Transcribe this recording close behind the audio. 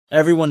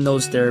Everyone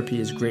knows therapy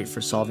is great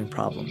for solving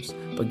problems,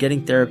 but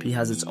getting therapy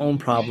has its own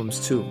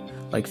problems too,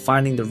 like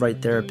finding the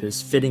right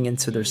therapist, fitting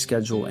into their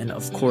schedule, and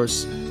of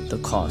course, the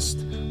cost.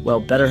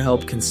 Well,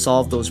 BetterHelp can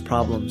solve those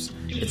problems.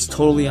 It's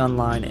totally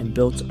online and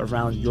built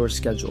around your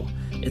schedule.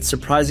 It's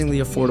surprisingly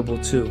affordable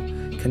too.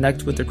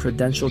 Connect with a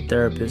credentialed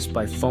therapist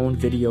by phone,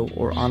 video,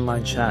 or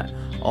online chat,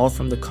 all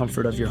from the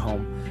comfort of your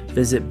home.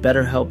 Visit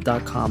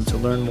BetterHelp.com to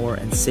learn more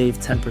and save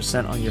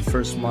 10% on your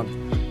first month.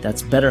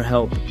 That's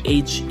BetterHelp,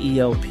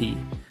 H-E-L-P.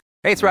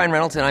 Hey, it's Ryan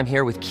Reynolds, and I'm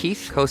here with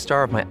Keith,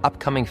 co-star of my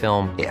upcoming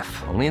film, If,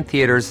 only in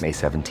theaters May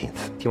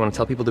 17th. Do you want to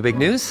tell people the big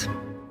news?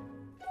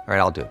 All right,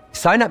 I'll do it.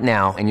 Sign up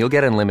now and you'll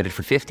get unlimited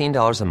for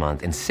 $15 a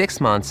month and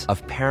 6 months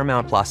of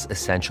Paramount Plus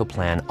Essential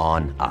Plan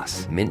on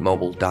us.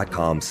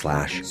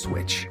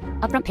 MintMobile.com/switch.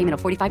 Upfront payment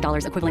of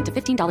 $45 equivalent to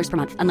 $15 per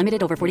month.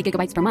 Unlimited over 40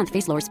 gigabytes per month.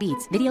 Face lower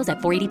speeds. Videos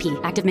at 480p.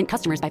 Active Mint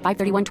customers by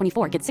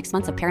 531.24 get 6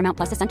 months of Paramount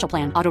Plus Essential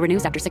Plan. Auto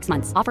renews after 6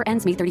 months. Offer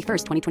ends May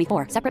 31st,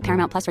 2024. Separate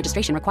Paramount Plus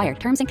registration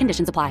required. Terms and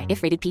conditions apply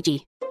if rated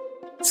PG.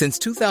 Since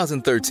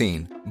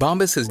 2013,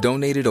 Bombas has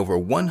donated over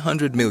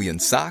 100 million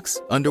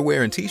socks,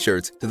 underwear, and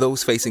T-shirts to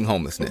those facing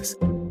homelessness.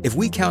 If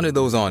we counted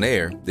those on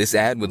air, this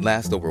ad would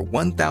last over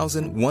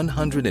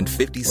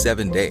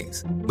 1,157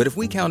 days. But if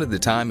we counted the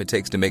time it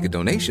takes to make a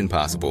donation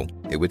possible,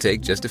 it would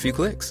take just a few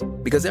clicks.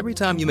 Because every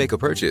time you make a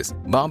purchase,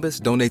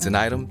 Bombas donates an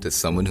item to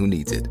someone who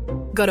needs it.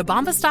 Go to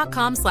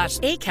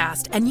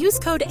bombas.com/ACAST and use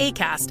code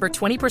ACAST for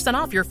 20%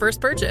 off your first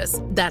purchase.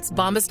 That's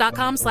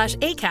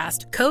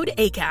bombas.com/ACAST, code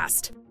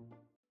ACAST.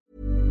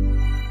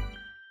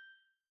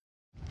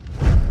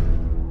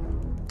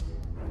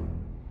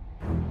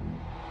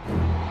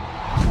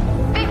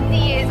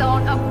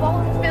 On a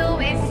Bond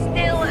film is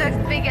still as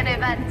big an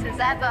event as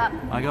ever.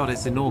 My God,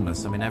 it's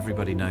enormous. I mean,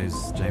 everybody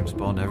knows James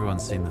Bond.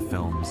 Everyone's seen the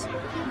films.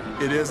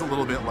 It is a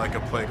little bit like a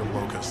plague of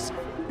locusts.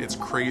 It's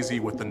crazy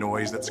with the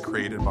noise that's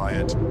created by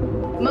it.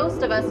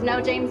 Most of us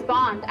know James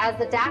Bond as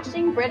the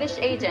dashing British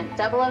agent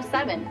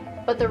 007,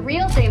 but the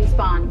real James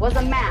Bond was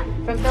a man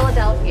from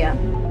Philadelphia.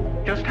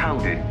 Just how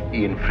did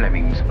Ian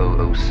Fleming's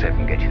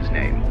 007 get his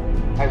name?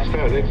 I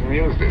studied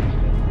music.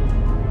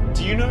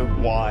 Do you know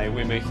why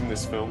we're making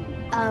this film?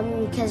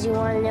 Because you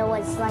want to know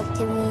what it's like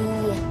to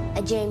be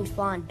a James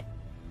Bond.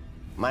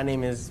 My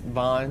name is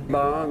Bond.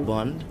 Bond.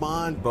 Bond.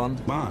 Bond.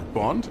 Bond. Bond.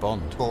 Bond.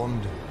 Bond.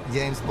 Bond.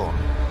 James Bond.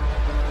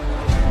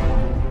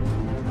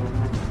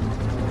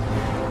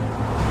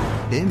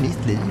 Det är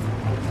mitt liv.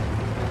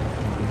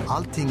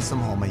 Allting som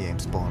har med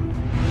James Bond.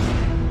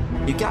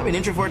 You got me an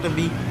intro for it to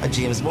be a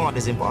James Bond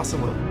is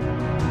impossible.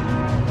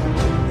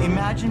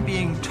 Imagine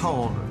being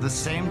told the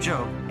same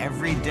joke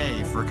every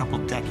day for a couple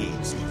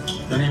decades.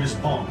 The name is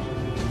Bond.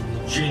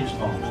 James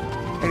Bond.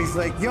 And he's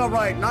like, you're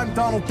right, and I'm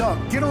Donald Duck.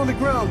 Get on the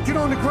ground, get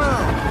on the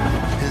ground.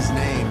 His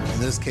name, in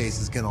this case,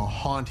 is gonna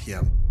haunt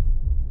him.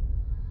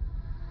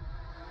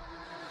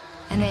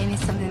 A name is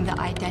something that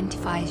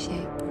identifies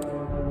you.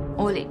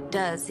 All it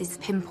does is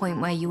pinpoint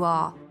where you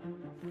are.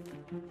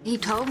 He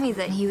told me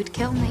that he would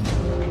kill me.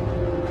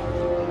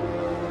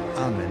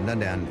 Använda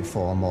den i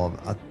form av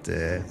att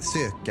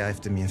söka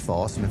efter min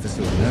far som är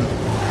försvunnen.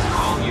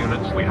 All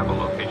units, we have a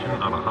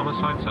location on a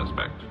homicide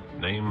suspect.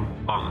 Name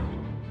Bond.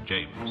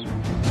 James.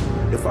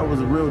 If I was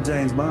a real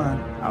James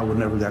Bond, I would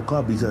never got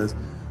caught because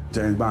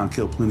James Bond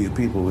killed plenty of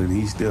people and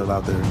he's still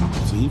out there.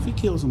 So if he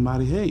kills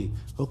somebody, hey,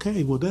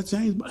 okay, well that's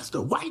James Bond. It's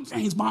the white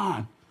James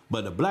Bond.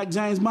 But the black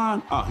James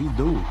Bond, oh, he's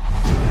doomed.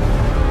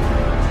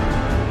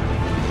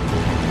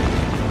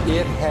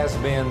 It has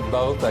been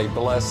both a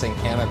blessing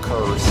and a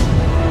curse.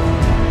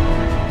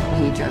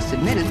 He just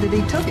admitted that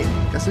he took it,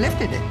 just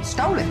lifted it,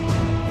 stole it.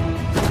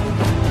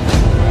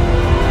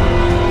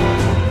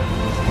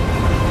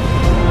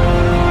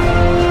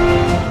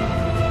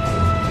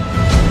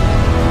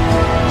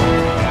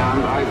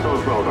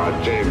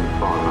 James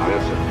Bond, now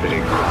that's a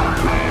big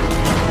man.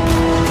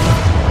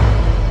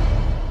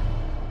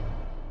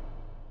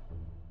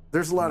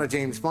 There's a lot of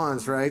James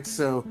Bonds, right?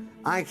 So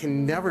I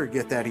can never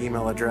get that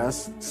email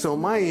address. So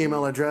my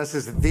email address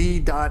is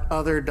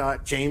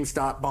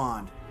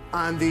the.other.james.bond.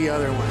 I'm the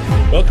other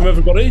one. Welcome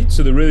everybody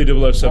to the Really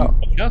 007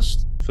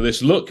 podcast for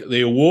this look at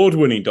the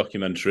award-winning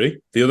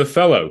documentary, The Other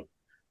Fellow.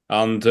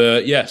 And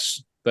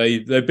yes, they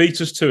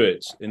beat us to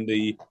it in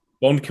the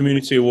Bond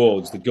Community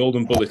Awards, the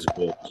Golden Bullet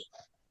Awards.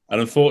 And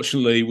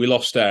unfortunately, we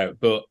lost out.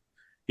 But,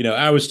 you know,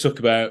 ours took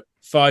about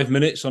 5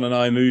 minutes on an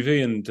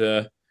iMovie and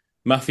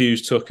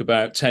Matthew's took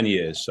about 10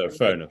 years. So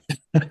fair enough.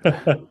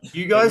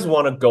 You guys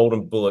won a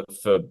Golden Bullet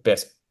for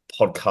Best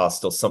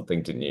Podcast or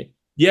something, didn't you?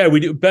 Yeah, we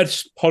did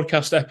Best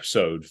Podcast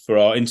episode for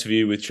our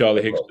interview with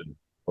Charlie Higston.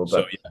 Well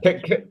so, yeah.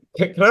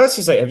 Can I ask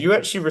you something? Have you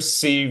actually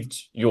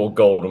received your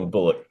Golden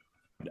Bullet?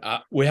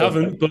 We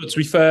haven't, but to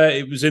be fair,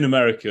 it was in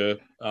America.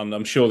 And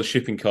I'm sure the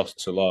shipping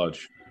costs are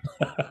large.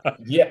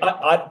 Yeah,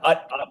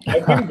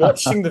 I've been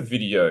watching the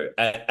video,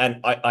 and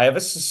I have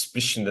a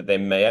suspicion that there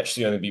may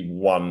actually only be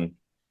one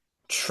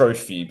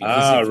trophy.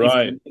 Because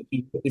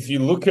if you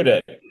look at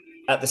it,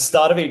 at the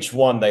start of each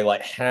one, they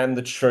like hand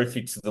the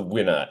trophy to the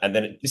winner, and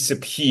then it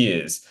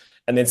disappears,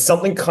 and then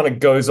something kind of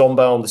goes on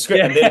the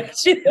screen, and then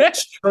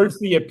that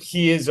trophy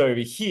appears over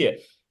here.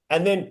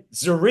 And then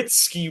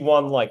Zaritsky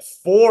won like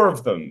 4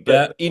 of them.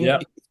 But in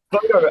his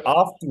photo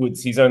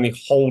afterwards, he's only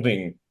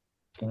holding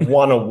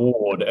 1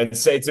 award. And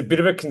so it's a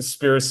bit of a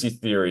conspiracy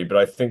theory, but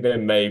I think there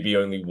may be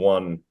only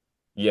one,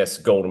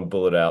 golden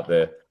bullet out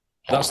there.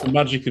 That's the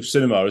magic of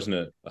cinema, isn't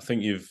it? I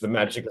think you've the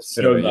magic of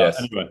cinema. Yes.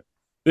 Anyway,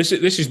 this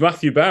is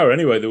Matthew Bauer.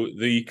 Anyway,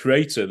 the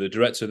creator, the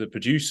director, the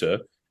producer,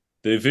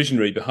 the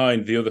visionary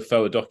behind the Other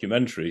Fella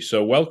documentary.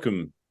 So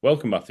welcome,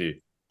 Matthew.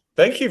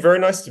 Thank you. Very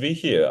nice to be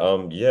here.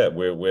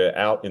 We're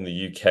out in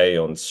the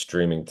UK on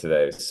streaming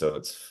today, so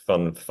it's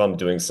fun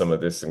doing some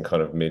of this and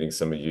kind of meeting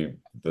some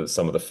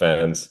of the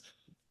fans.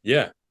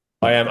 Yeah.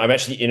 I'm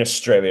actually in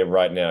Australia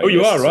right now. Oh,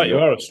 you are right. You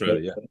are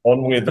Australia. Yeah.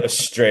 On with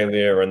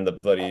Australia and the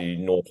bloody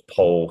North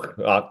Pole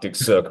Arctic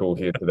Circle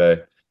here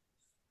today.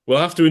 We'll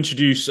have to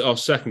introduce our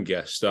second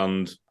guest,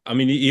 and I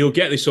mean he'll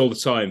get this all the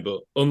time,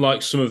 but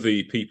unlike some of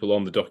the people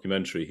on the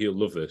documentary, he'll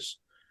love this.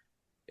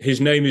 His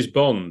name is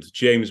Bond,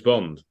 James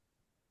Bond.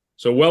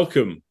 So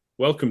welcome,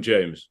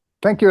 James.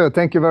 Thank you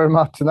very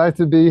much. Nice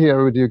to be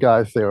here with you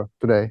guys here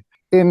today.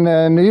 In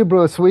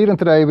Nybro, Sweden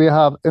today, we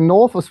have in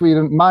north of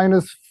Sweden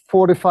minus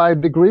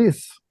 45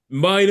 degrees.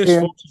 Minus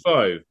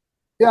 45?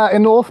 Yeah,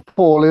 in North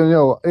Pole,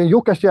 in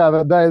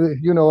Jukkasjärvi,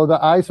 the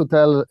ice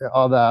hotel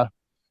are there.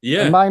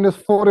 Yeah. And minus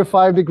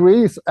 45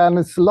 degrees, and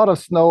it's a lot of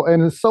snow,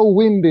 and it's so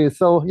windy.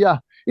 So, yeah,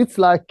 it's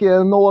like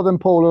Northern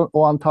Pole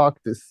or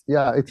Antarctic.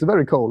 Yeah, it's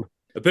very cold.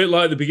 A bit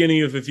like the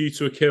beginning of A View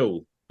to a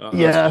Kill.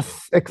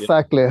 Yes,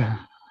 exactly.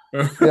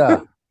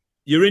 Yeah.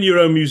 You're in your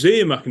own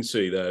museum, I can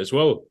see there as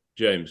well,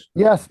 James.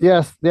 Yes.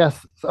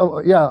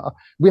 So, yeah,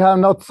 we have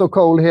not so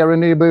cold here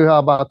in Nybro. We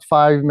have about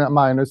 5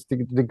 minus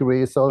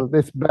degrees. So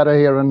it's better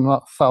here in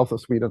south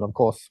of Sweden, of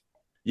course.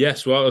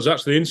 Yes, well, I was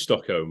actually in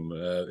Stockholm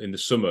in the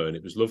summer, and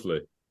it was lovely.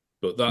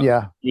 But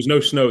there was no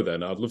snow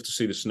then. I'd love to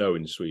see the snow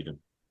in Sweden.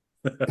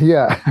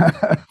 Yeah.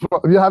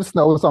 You have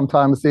snow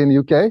sometimes in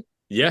UK?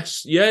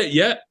 Yes,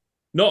 yeah.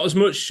 Not as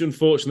much,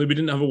 unfortunately. We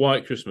didn't have a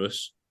white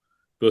Christmas.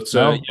 But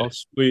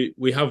yes,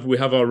 we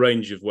have our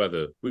range of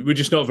weather. We're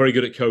just not very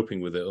good at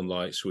coping with it,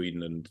 unlike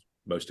Sweden and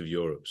most of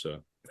Europe.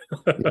 So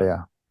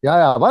yeah.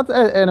 But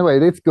anyway,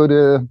 it's good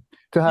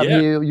to have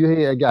you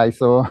here, guys.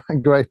 So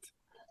great.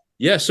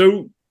 Yeah.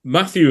 So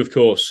Matthew, of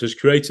course, has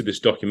created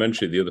this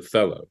documentary, The Other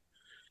Fellow.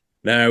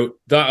 Now,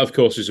 that, of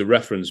course, is a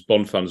reference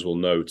Bond fans will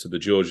know to the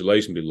George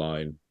Lazenby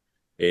line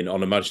in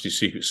On Her Majesty's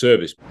Secret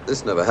Service.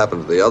 This never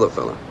happened to the other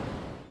fella.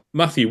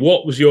 Matthew,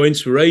 what was your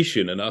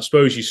inspiration? And I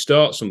suppose you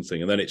start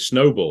something and then it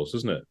snowballs,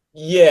 doesn't it?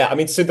 Yeah, I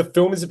mean, so the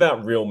film is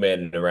about real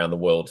men around the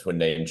world who are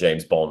named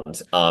James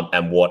Bond,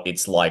 and what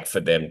it's like for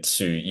them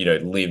to,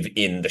 live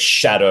in the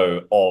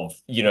shadow of,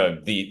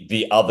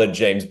 the other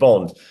James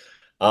Bond.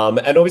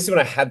 And obviously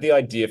when I had the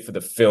idea for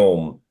the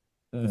film,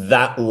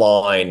 that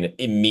line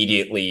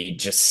immediately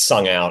just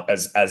sung out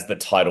as the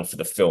title for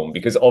the film,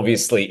 because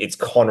obviously it's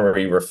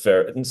Lazenby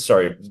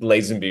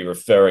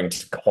referring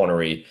to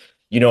Connery.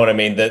 You know what I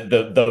mean?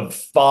 The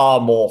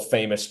far more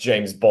famous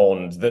James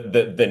Bond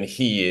than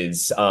he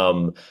is.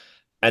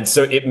 And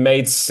so it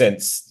made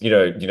sense,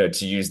 to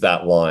use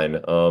that line.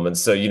 And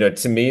so,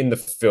 to me in the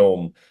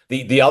film,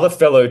 the other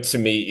fellow to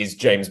me is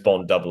James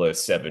Bond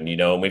 007,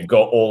 and we've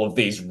got all of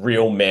these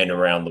real men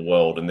around the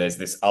world. And there's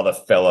this other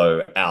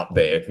fellow out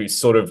there who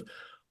sort of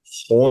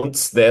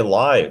haunts their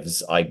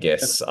lives, I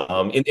guess.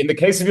 In the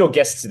case of your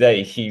guest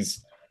today,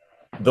 he's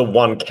the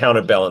one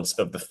counterbalance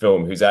of the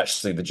film, who's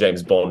actually the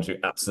James Bond who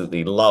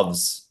absolutely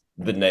loves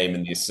the name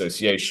and the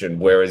association.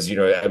 Whereas,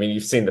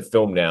 you've seen the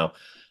film now.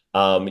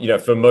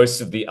 For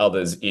most of the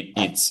others,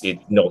 it's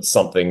not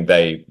something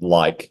they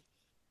like.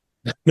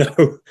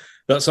 No,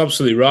 that's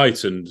absolutely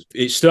right. And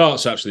it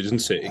starts, actually,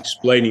 doesn't it,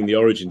 explaining the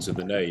origins of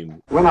the name.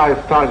 When I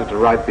started to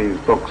write these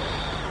books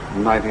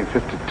in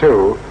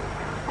 1952,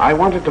 I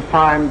wanted to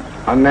find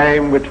a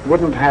name which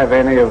wouldn't have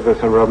any of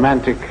this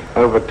romantic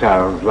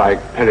overtones like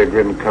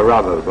Peregrine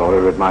Carruthers or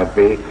whoever it might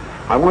be.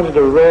 I wanted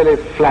a really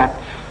flat,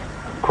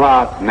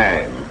 quiet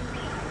name.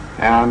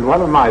 And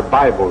one of my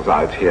Bibles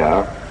out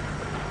here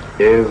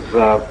is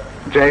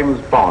James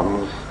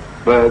Bond's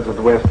Birds of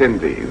the West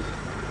Indies,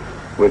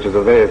 which is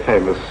a very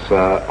famous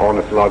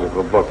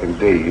ornithological book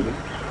indeed.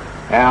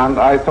 And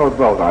I thought,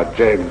 well, now,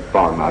 James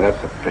Bond, now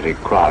that's a pretty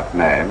quiet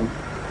name.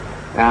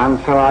 And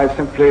so I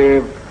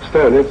simply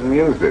stole it and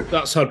used it.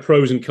 That's had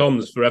pros and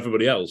cons for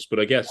everybody else, but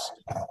I guess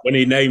when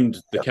he named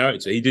the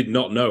character, he did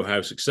not know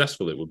how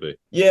successful it would be.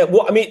 Yeah,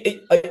 well, I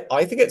mean,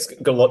 I think it's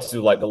got a lot to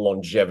do with the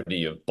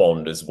longevity of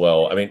Bond as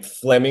well. I mean,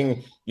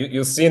 Fleming,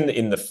 you'll see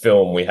in the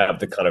film, we have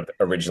the kind of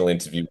original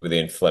interview with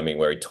Ian Fleming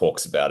where he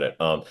talks about it.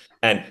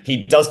 And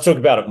he does talk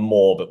about it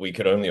more, but we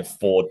could only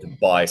afford to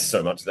buy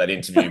so much of that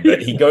interview.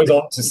 But he goes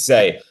on to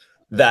say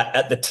that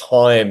at the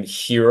time,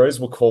 heroes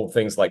were called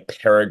things like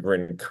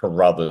Peregrine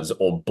Carruthers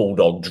or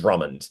Bulldog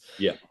Drummond.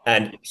 Yeah.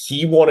 And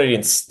he wanted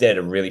instead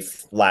a really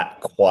flat,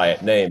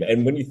 quiet name.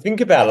 And when you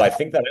think about it, I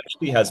think that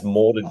actually has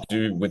more to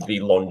do with the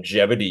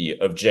longevity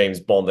of James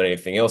Bond than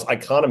anything else. I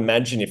can't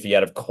imagine if he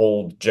had have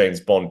called James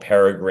Bond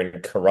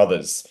Peregrine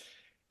Carruthers,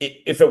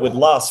 if it would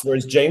last.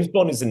 Whereas James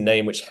Bond is a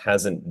name which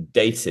hasn't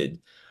dated.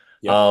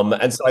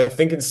 And so I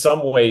think in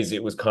some ways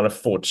it was kind of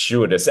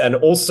fortuitous. And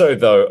also,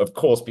 though, of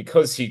course,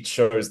 because he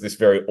chose this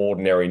very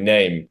ordinary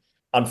name,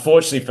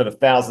 unfortunately for the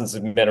thousands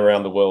of men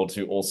around the world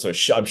who also,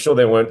 I'm sure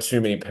there weren't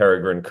too many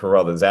Peregrine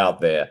Carruthers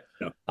out there.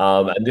 No.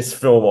 And this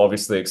film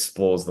obviously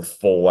explores the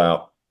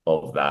fallout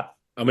of that.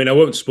 I mean, I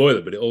won't spoil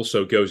it, but it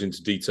also goes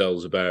into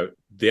details about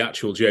the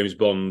actual James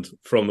Bond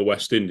from the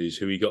West Indies,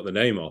 who he got the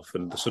name off,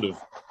 and the sort of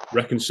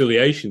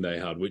reconciliation they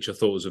had, which I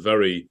thought was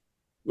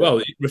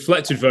it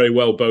reflected very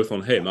well both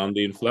on him and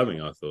Ian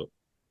Fleming, I thought.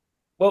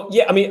 Well,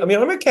 yeah, I mean,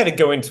 I'm okay to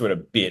go into it a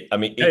bit. I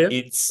mean,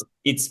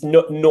 it's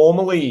not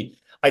normally.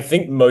 I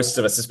think most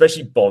of us,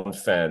 especially Bond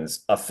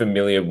fans, are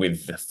familiar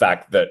with the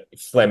fact that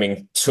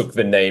Fleming took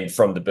the name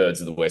from the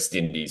Birds of the West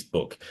Indies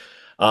book.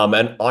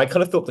 And I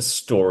kind of thought the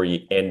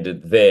story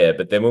ended there.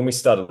 But then when we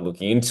started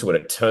looking into it,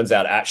 it turns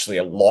out actually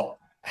a lot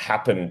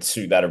happened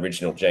to that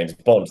original James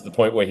Bond, to the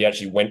point where he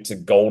actually went to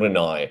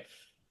GoldenEye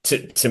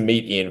to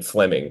meet Ian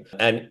Fleming.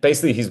 And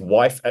basically his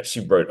wife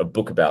actually wrote a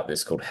book about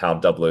this called How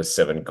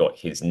 007 Got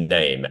His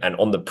Name. And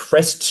on the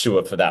press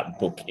tour for that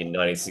book in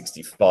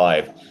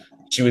 1965,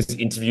 she was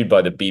interviewed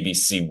by the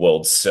BBC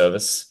World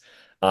Service.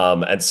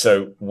 And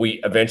so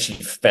we eventually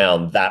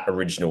found that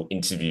original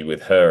interview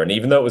with her. And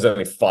even though it was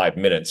only 5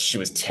 minutes, she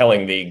was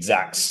telling the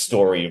exact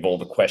story of all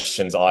the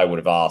questions I would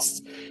have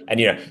asked, and,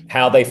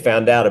 how they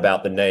found out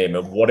about the name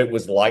and what it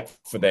was like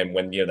for them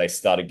when, they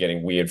started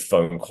getting weird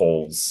phone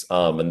calls,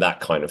 and that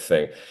kind of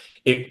thing.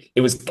 It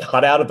was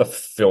cut out of the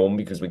film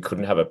because we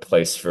couldn't have a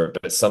place for it,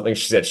 but something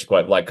she said she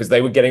quite liked, because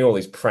they were getting all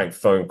these prank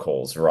phone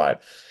calls, right?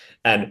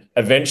 And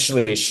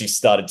eventually she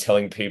started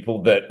telling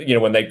people that,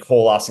 when they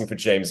call asking for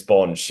James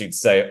Bond, she'd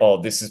say,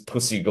 "Oh, this is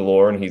Pussy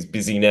Galore and he's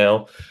busy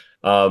now."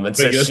 And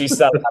so she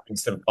started having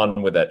some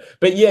fun with it.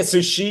 But yeah, so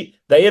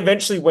they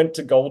eventually went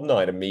to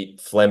GoldenEye to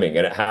meet Fleming,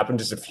 and it happened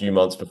just a few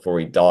months before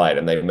he died,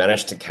 and they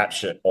managed to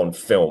catch it on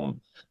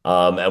film.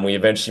 And we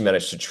eventually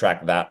managed to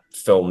track that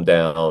film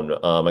down,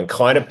 and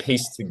kind of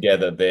piece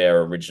together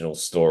their original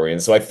story.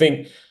 And so I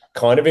think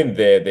kind of in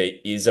there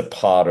is a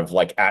part of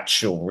like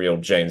actual real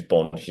James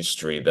Bond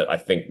history that I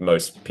think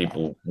most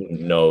people wouldn't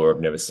know or have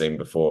never seen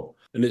before.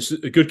 And it's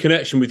a good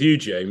connection with you,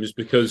 James,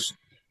 because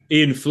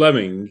Ian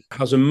Fleming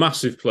has a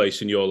massive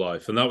place in your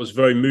life, and that was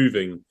very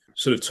moving.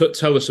 Sort of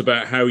tell us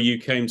about how you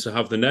came to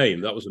have the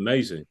name. That was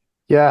amazing.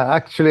 Yeah,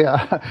 actually,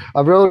 I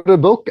wrote a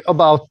book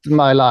about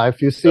my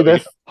life. You see,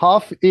 there's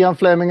half Ian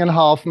Fleming and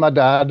half my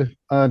dad,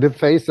 the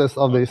faces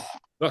of this.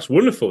 That's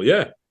wonderful,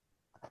 yeah.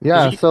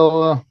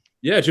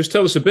 Yeah, just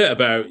tell us a bit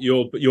about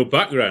your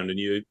background and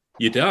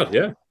your dad,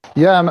 yeah?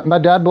 Yeah, my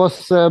dad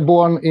was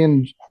born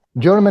in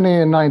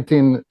Germany in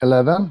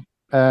 1911,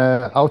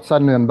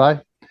 outside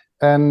Nuremberg,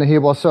 and he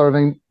was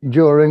serving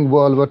during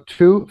World War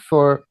II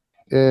for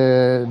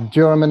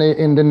Germany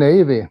in the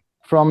Navy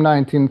from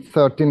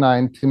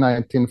 1939 to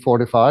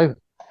 1945.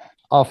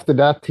 After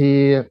that,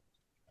 he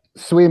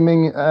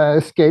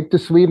escaped to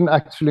Sweden,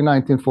 actually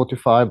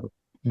 1945,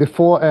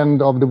 before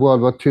end of the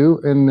World War II,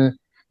 in the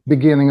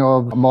beginning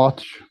of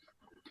March.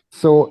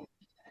 So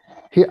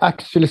he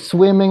actually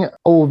swimming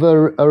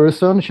over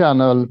Öresund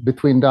Channel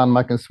between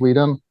Denmark and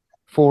Sweden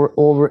for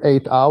over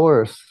 8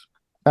 hours.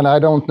 And I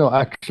don't know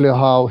actually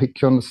how he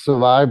can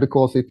survive,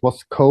 because it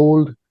was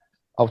cold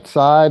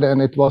outside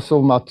and it was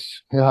so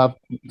much. He have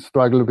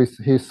struggled with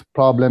his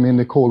problem in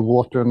the cold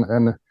water.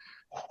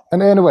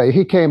 And anyway,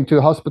 he came to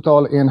a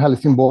hospital in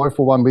Helsingborg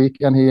for 1 week.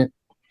 And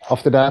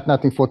after that,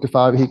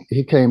 1945,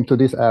 he came to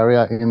this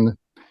area in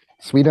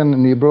Sweden,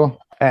 Nybro.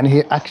 And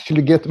he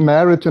actually get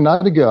married to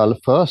another girl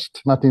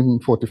first,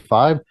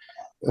 1945,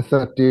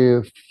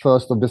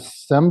 31st of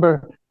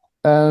December.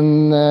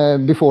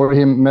 And before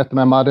he met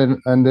my mother,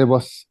 and they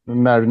was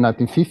married in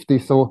 1950.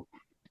 So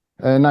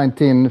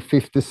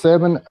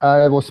 1957,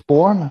 I was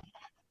born.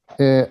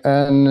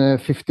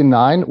 And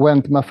 59,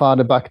 went my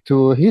father back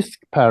to his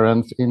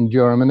parents in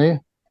Germany.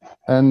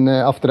 And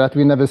after that,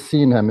 we never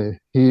seen him.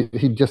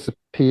 He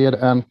disappeared.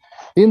 And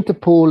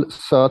Interpol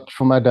searched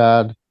for my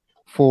dad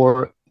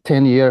for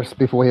 10 years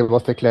before he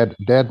was declared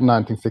dead in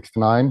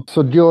 1969.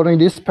 So during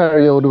this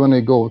period, when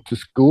I go to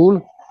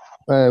school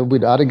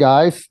with other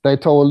guys, they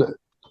told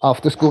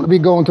after school, we're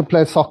going to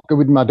play soccer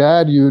with my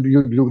dad. You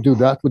do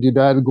that with your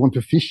dad. We're going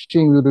to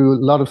fishing. You do a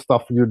lot of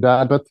stuff with your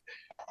dad. But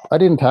I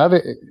didn't have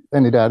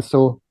any dad.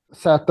 So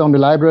sat down the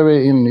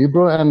library in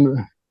Nybro and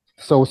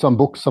saw some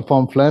books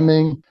from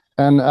Fleming.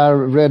 And I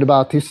read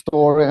about his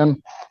story. And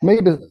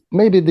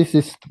maybe this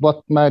is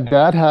what my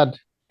dad had.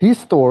 His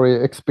story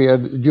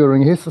experienced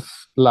during his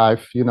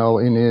life, in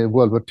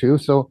World War II.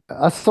 So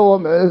I saw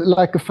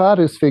like a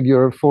father's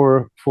figure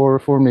for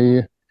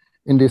me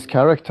in this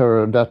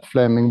character that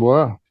Fleming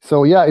were.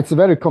 So yeah, it's a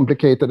very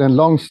complicated and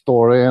long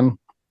story. And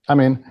I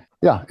mean,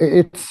 yeah,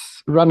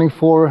 it's running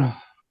for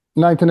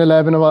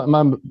 1911.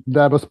 My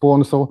dad was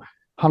born, so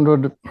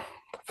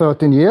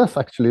 113 years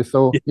actually.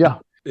 So yeah.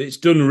 It's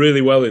done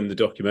really well in the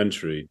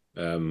documentary,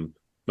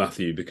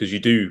 Matthew, because you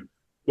do,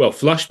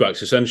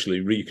 flashbacks,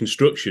 essentially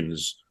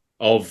reconstructions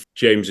of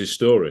James's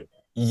story.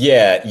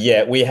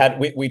 Yeah.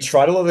 We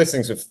tried a lot of those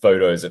things with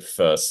photos at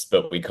first,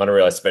 but we kind of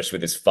realized, especially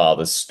with his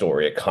father's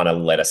story, it kind of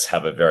let us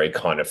have a very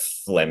kind of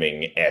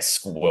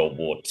Fleming-esque World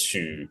War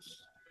II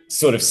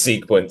sort of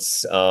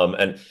sequence.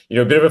 And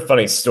a bit of a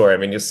funny story. I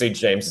mean, you'll see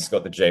James has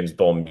got the James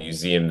Bond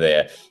Museum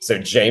there. So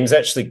James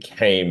actually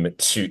came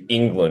to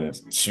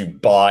England to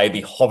buy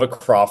the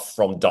hovercraft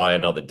from Die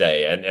Another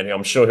Day. And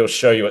I'm sure he'll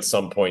show you at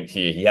some point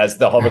here. He has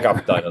the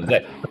hovercraft Die Another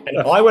Day. And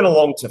I went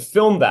along to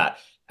film that.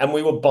 And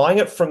we were buying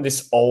it from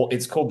this old,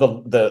 it's called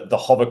the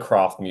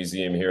Hovercraft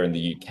Museum here in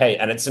the UK.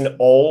 And it's an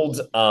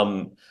old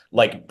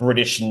like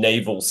British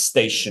naval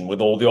station with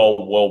all the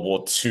old World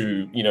War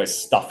II,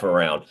 stuff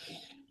around.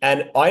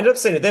 And I ended up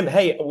saying to them,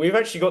 hey, we've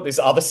actually got this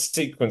other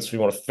sequence we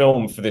want to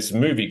film for this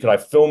movie. Could I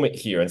film it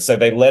here? And so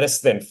they let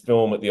us then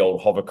film at the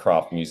old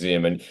Hovercraft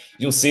Museum. And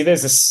you'll see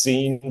there's a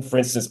scene, for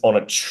instance, on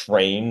a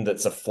train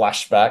that's a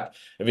flashback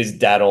of his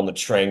dad on the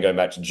train going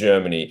back to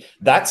Germany.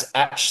 That's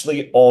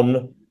actually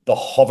on the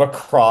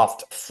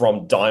hovercraft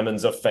from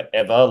Diamonds Are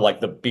Forever, like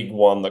the big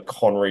one that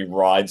Connery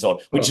rides on,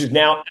 which is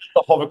now at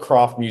the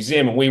Hovercraft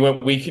Museum.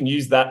 And we can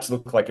use that to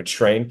look like a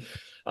train.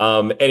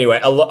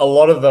 Anyway, a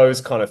lot of those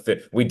kind of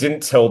fit. We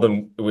didn't tell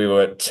them we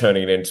were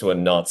turning it into a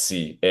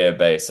Nazi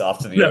airbase.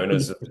 After the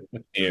owners of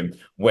the museum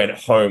went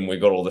home, we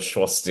got all the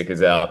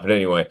swastikas out. But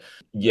anyway,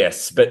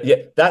 yes. But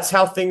yeah, that's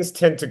how things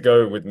tend to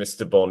go with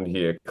Mr. Bond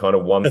here. Kind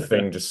of one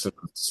thing just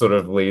sort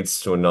of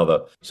leads to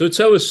another. So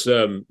tell us,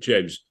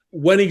 James,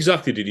 when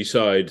exactly did you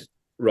decide,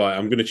 right,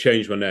 I'm going to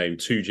change my name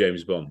to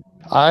James Bond?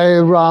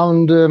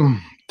 Around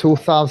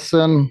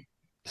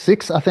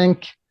 2006, I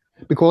think.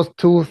 Because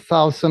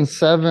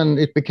 2007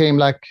 it became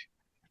like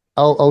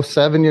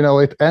 007,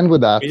 it ended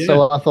with that. Yeah.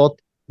 So I thought,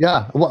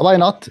 why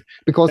not?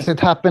 Because it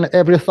happened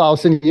every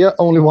 1,000 years,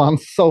 only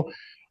once. So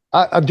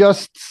I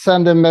just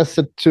sent a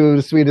message to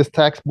the Swedish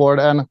tax board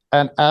and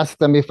asked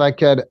them if I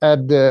could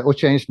add or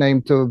change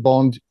name to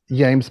Bond,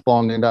 James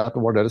Bond in that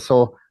order.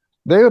 So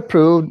they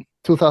approved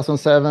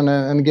 2007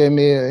 and gave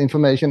me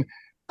information.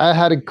 I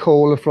had a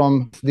call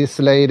from this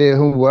lady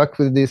who worked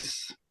with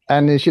this,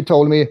 and she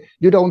told me,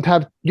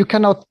 you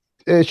cannot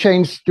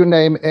change your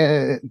name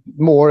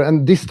more,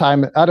 and this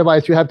time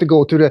otherwise you have to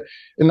go to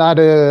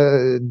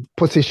another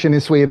position in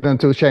Sweden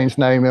to change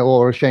name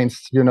or change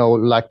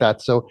like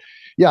that. So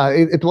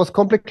it was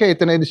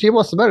complicated, and she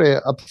was very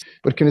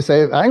what can you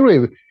say,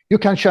 angry. You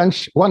can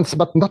change once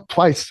but not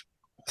twice.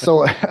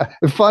 So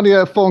a funny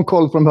phone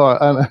call from her,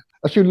 and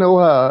I should know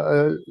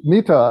her,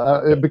 meet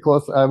her,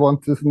 because I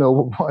want to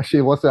know why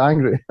she was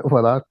angry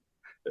for that.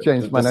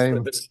 Change my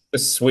name. The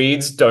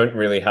Swedes don't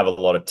really have a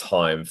lot of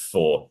time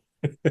for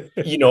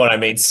you know what I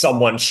mean?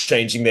 Someone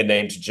changing their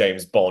name to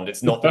James Bond.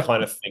 It's not the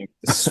kind of thing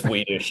the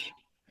Swedish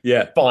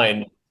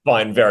find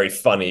very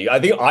funny. I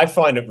think I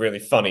find it really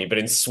funny, but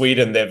in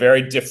Sweden, they're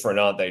very different,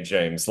 aren't they,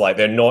 James? Like,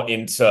 they're not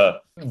into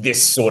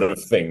this sort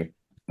of thing.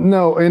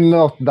 No, in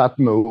not that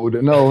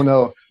mood.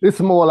 No.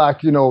 It's more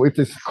like, it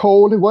is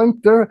cold in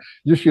winter.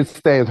 You should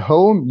stay at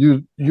home.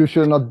 You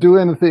should not do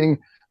anything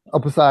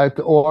opposite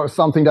or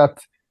something that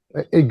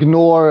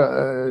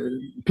ignore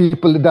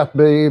people that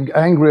be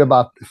angry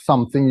about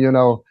something,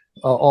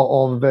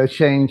 of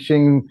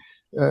changing,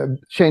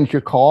 change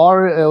your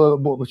car,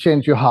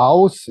 change your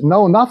house.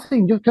 No,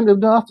 nothing. You can do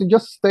nothing.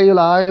 Just stay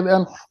alive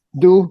and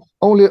do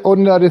only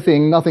ordinary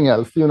thing, nothing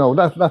else.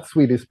 That's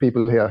Swedish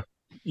people here.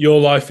 Your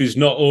life is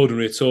not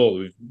ordinary at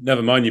all.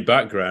 Never mind your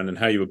background and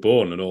how you were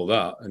born and all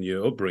that and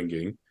your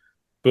upbringing.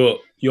 But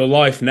your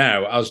life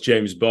now as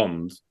James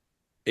Bond,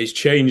 it's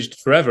changed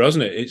forever,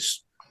 hasn't it?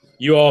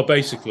 You are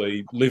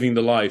basically living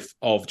the life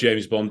of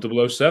James Bond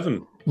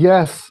 007.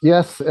 Yes.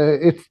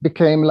 It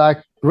became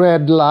like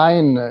red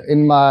line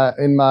in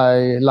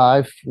my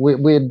life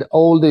with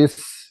all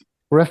this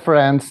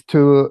reference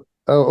to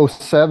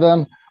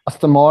 007,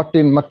 Aston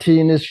Martin,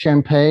 Martinez,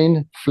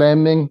 Champagne,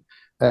 Fleming,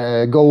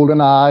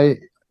 GoldenEye,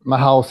 my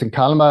house in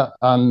Kalmar,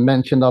 and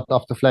mentioned that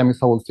after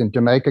Fleming's house in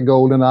Jamaica,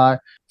 GoldenEye.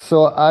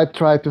 So I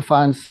try to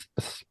find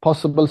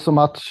possible so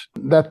much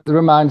that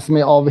reminds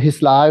me of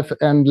his life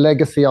and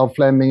legacy of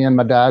Fleming and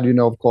my dad,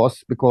 of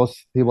course, because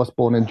he was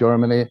born in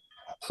Germany.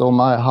 So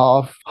my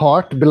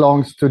heart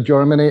belongs to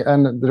Germany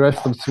and the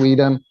rest of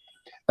Sweden.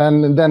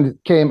 And then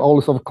came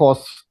also, of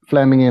course,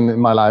 Fleming in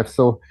my life.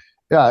 So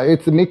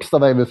it's a mix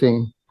of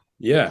everything.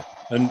 Yeah.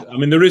 And I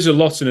mean, there is a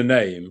lot in a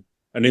name.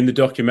 And in the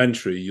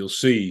documentary, you'll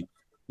see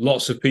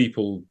lots of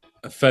people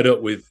are fed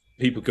up with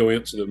people going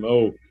up to them.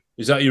 Oh,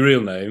 is that your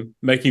real name?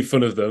 Making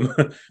fun of them.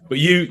 But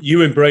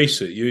you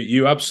embrace it.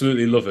 You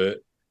absolutely love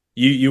it.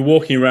 You're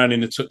walking around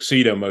in a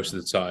tuxedo most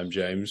of the time,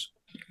 James.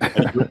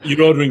 And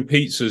you're ordering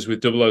pizzas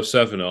with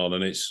 007 on,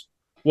 and it's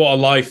what a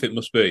life it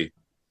must be.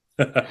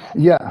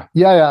 Yeah.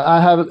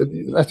 I have,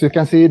 as you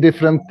can see,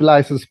 different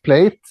license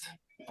plates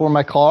for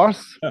my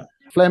cars. Yeah.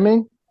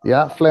 Fleming.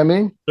 Yeah,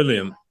 Fleming.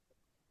 Brilliant.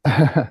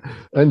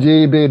 And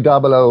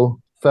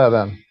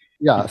GB007.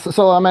 Yeah,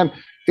 so I mean,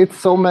 it's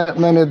so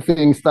many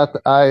things that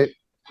I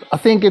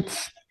think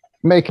it's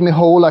making me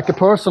whole like a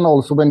person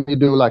also when you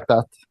do like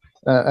that.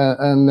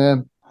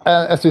 And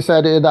as you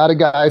said, the other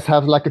guys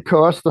have like a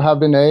curse to have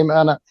the name,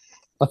 and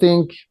I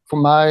think for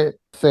my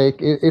sake,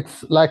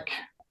 it's like,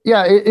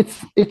 yeah,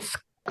 it's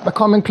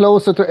coming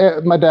closer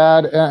to my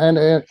dad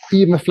and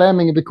Ian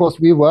Fleming, because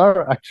we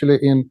were actually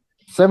in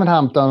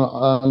Southampton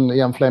on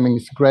Ian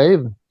Fleming's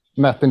grave,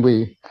 Matt and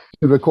we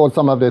record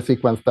some of the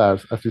sequence there,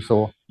 as you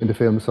saw in the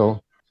film.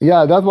 So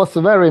yeah, that was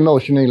very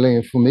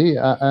emotionally for me,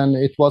 and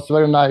it was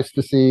very nice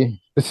to see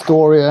the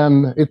story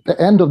and the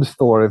end of the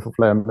story for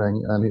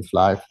Fleming and his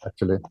life,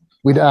 actually,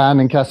 with Anne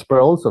and Casper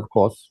also, of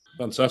course.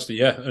 Fantastic,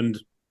 yeah. And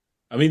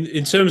I mean,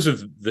 in terms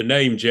of the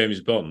name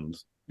James Bond,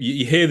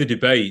 you hear the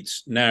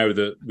debates now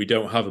that we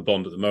don't have a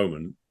Bond at the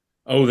moment.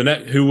 Oh,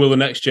 who will the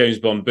next James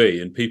Bond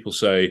be? And people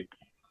say,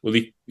 well,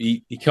 he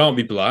can't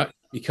be black,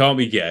 he can't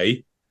be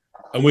gay,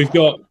 and we've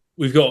got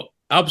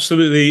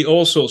absolutely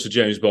all sorts of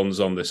James Bonds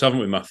on this, haven't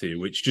we, Matthew?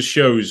 Which just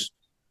shows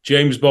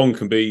James Bond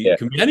can be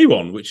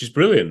anyone, which is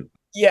brilliant.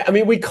 Yeah, I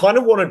mean, we kind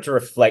of wanted to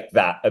reflect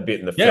that a bit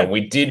in the film.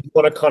 We did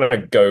want to kind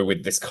of go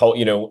with this cult.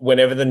 You know,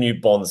 whenever the new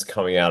Bond's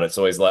coming out, it's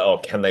always like, oh,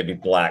 can they be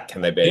black?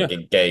 Can they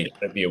be gay?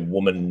 Can it be a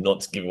woman?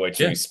 Not to give away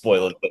too many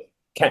spoilers, but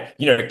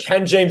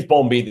can James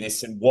Bond be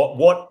this? And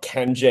what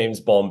can James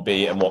Bond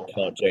be? And what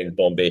can't James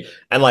Bond be?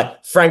 And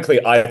like,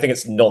 frankly, I think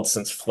it's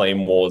nonsense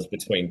flame wars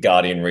between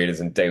Guardian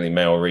readers and Daily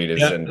Mail readers.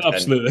 Yeah,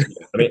 absolutely.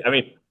 And, I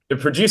mean. The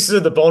producers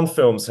of the Bond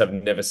films have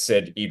never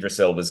said Idris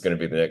Elba is going to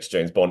be the next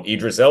James Bond.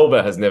 Idris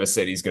Elba has never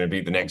said he's going to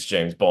be the next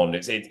James Bond.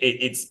 But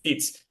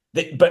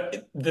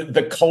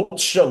the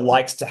culture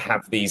likes to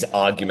have these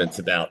arguments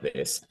about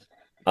this.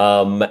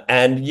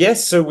 And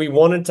yes, so we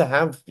wanted to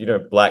have,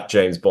 black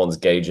James Bonds,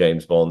 gay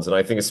James Bonds. And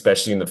I think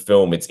especially in the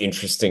film, it's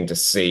interesting to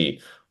see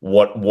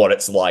what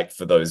it's like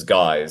for those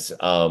guys.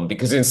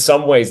 Because in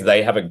some ways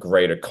they have a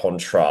greater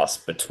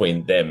contrast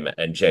between them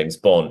and James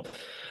Bond.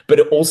 But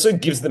it also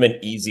gives them an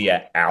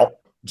easier out.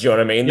 Do you know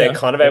what I mean? Yeah. They're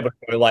kind of able to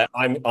go like,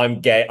 I'm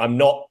gay. I'm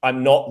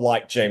not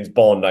like James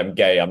Bond. I'm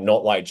gay. I'm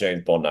not like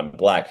James Bond. I'm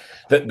black.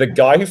 The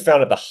guy who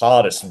found it the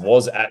hardest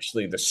was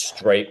actually the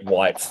straight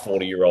white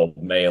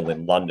 40-year-old male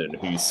in London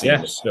who you see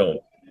in the film.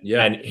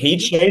 Yeah. And he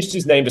changed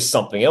his name to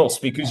something else,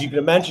 because you can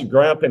imagine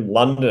growing up in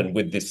London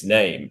with this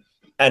name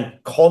and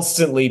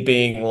constantly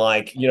being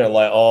like, do you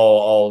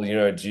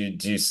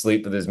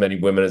sleep with as many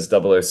women as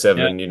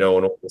 007, and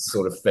all this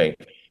sort of thing.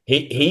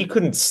 He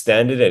couldn't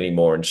stand it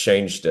anymore and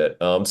changed it.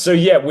 So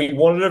yeah, we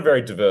wanted a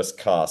very diverse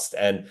cast.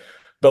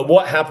 But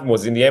what happened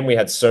was, in the end, we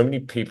had so many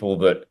people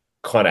that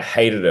kind of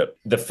hated it.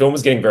 The film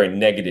was getting very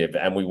negative,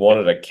 and we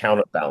wanted a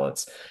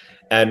counterbalance.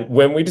 And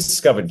when we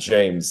discovered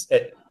James,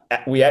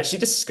 we actually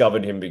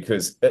discovered him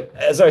because,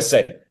 as I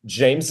said,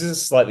 James is a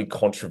slightly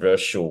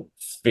controversial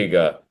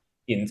figure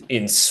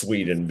in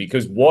Sweden,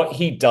 because what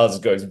he does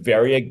goes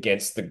very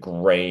against the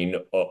grain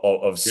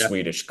of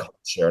Swedish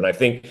culture. And I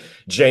think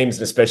James,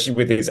 especially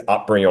with his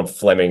upbringing on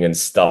Fleming and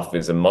stuff,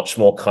 is a much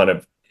more kind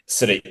of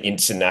sort of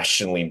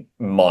internationally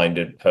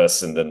minded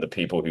person than the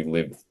people who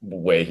live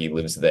where he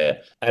lives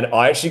there. And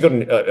I actually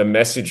got a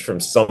message from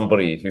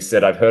somebody who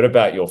said, I've heard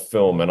about your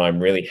film and I'm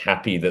really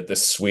happy that the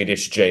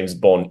Swedish James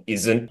Bond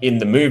isn't in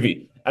the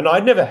movie. And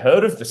I'd never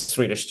heard of the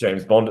Swedish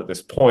James Bond at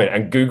this point,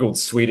 and Googled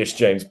Swedish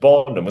James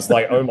Bond and was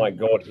like, oh my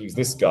God, who's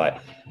this guy?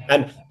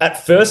 And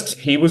at first,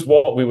 he was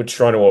what we were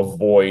trying to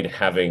avoid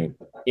having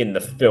in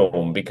the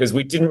film, because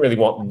we didn't really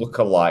want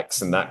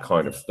lookalikes and that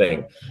kind of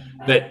thing.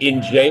 But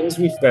in James,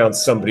 we found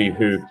somebody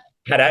who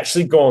had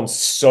actually gone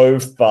so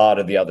far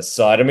to the other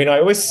side. I mean, I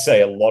always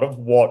say a lot of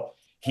what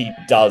he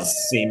does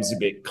seems a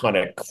bit kind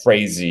of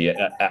crazy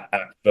at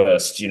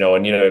first,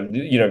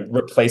 and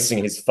replacing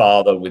his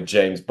father with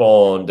James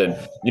Bond, and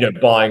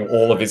buying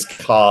all of his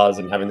cars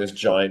and having this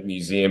giant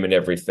museum and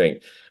everything.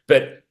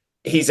 But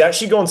he's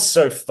actually gone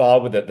so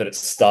far with it that it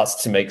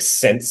starts to make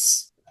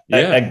sense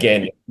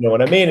again. You know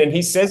what I mean? And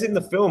he says in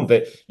the film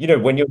that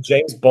when you're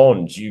James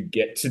Bond, you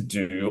get to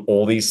do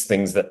all these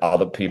things that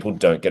other people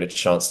don't get a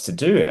chance to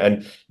do.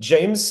 And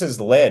James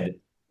has led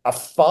a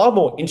far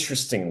more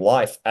interesting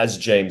life as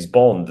James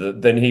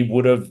Bond than he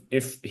would have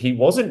if he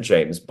wasn't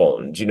James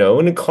Bond,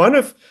 and it kind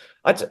of,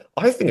 I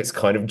think it's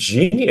kind of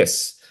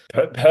genius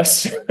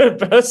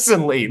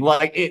personally.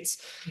 Like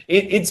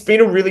it's been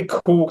a really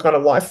cool kind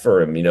of life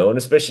for him, and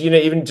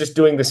especially, even just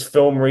doing this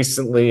film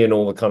recently and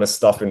all the kind of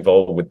stuff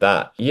involved with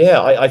that.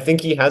 Yeah, I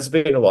think he has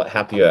been a lot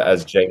happier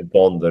as James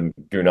Bond than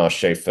Gunnar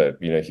Schaefer,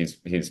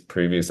 his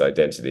previous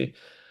identity.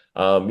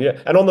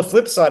 And on the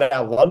flip side,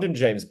 our London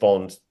James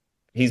Bond,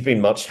 he's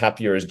been much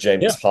happier as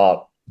James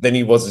Hart than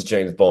he was as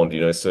James Bond,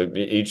 so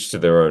each to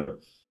their own.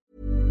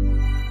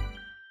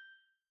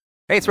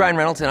 Hey, it's Ryan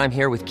Reynolds, and I'm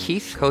here with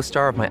Keith,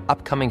 co-star of my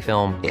upcoming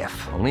film,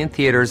 If, only in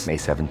theaters May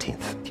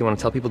 17th. Do you want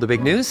to tell people the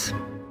big news?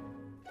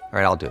 All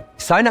right, I'll do it.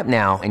 Sign up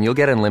now and you'll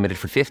get unlimited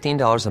for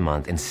 $15 a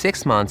month and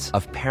 6 months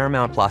of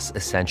Paramount Plus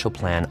Essential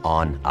Plan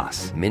on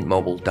us.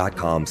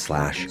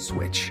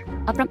 MintMobile.com/switch.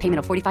 Upfront payment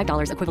of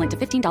 $45 equivalent to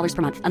 $15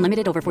 per month.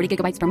 Unlimited over 40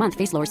 gigabytes per month.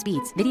 Face lower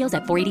speeds. Videos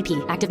at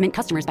 480p. Active Mint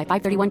customers by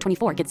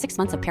 531.24 get 6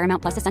 months of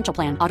Paramount Plus Essential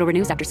Plan. Auto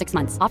renews after 6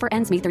 months. Offer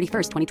ends May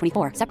 31st,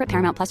 2024. Separate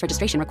Paramount Plus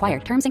registration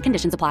required. Terms and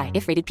conditions apply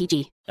if rated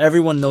PG.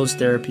 Everyone knows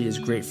therapy is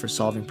great for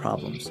solving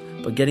problems,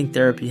 but getting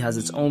therapy has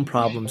its own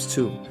problems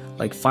too,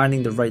 like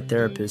finding the right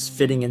therapist,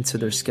 fitting into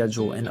their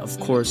schedule, and of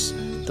course,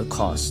 the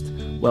cost.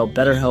 Well,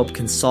 BetterHelp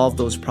can solve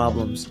those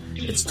problems.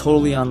 It's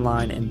totally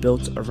online and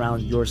built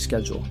around your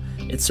schedule.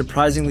 It's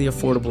surprisingly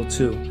affordable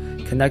too.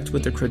 Connect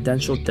with a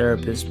credentialed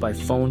therapist by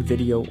phone,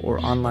 video,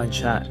 or online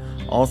chat,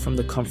 all from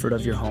the comfort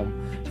of your home.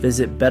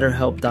 Visit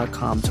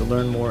BetterHelp.com to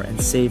learn more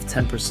and save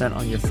 10%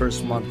 on your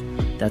first month.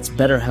 That's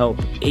BetterHelp,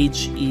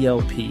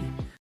 H-E-L-P.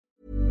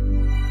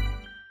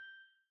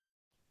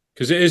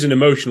 Because it is an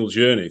emotional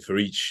journey for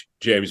each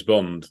James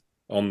Bond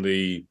on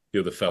the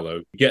other fellow.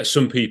 You get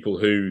some people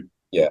who,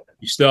 you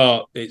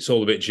start, it's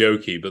all a bit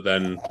jokey, but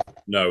then,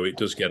 no, it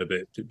does get a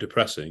bit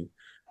depressing.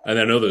 And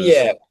then others,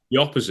 the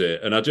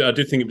opposite. And I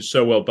do think it was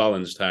so well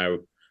balanced how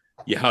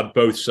you had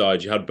both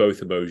sides, you had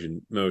both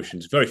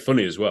emotions. Very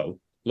funny as well.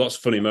 Lots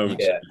of funny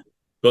moments. Yeah.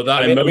 But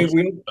that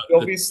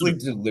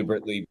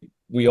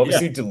we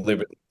obviously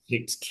deliberately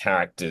picked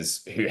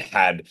characters who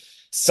had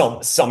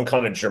some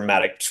kind of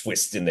dramatic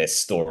twist in their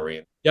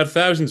story. You had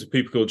thousands of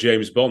people called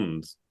James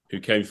Bond who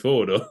came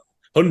forward, or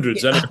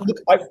hundreds. Yeah,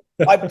 look,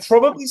 I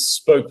probably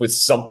spoke with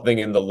something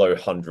in the low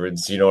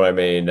hundreds, you know what I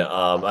mean?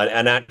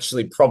 And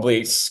actually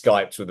probably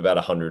Skyped with about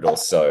 100 or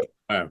so.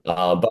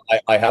 Wow. But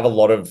I have a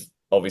lot of,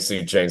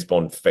 obviously, James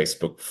Bond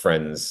Facebook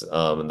friends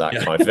and that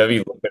kind of. If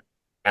you look at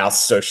our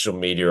social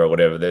media or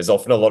whatever, there's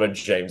often a lot of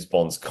James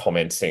Bonds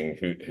commenting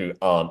who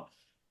aren't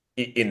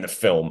in the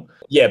film.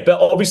 Yeah,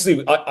 but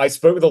obviously I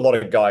spoke with a lot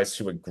of guys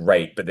who were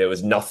great, but there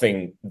wasn't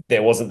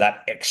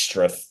that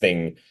extra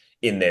thing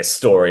in their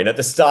story. And at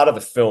the start of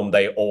the film,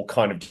 they all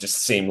kind of just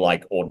seem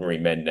like ordinary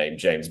men named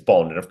James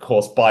Bond. And of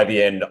course, by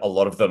the end, a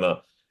lot of them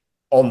are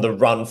on the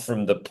run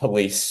from the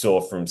police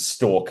or from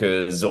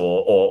stalkers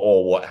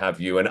or what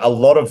have you. And a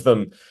lot of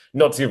them,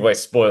 not to give away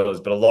spoilers,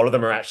 but a lot of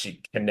them are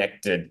actually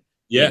connected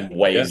in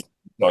ways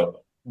you don't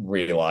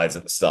realize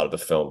at the start of the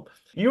film.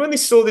 You only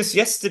saw this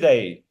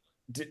yesterday,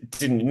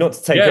 didn't you? Not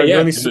to take over. You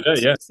only saw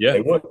this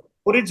yesterday.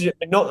 What did you?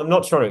 I'm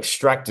not trying to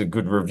extract a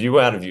good review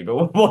out of you,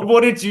 but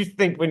what did you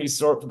think when you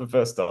saw it for the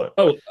first time?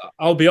 Oh,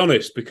 I'll be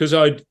honest, because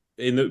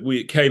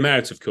it came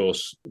out, of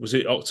course. Was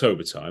it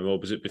October time or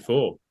was it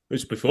before? It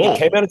was before. It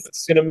came out of the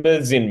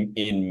cinemas in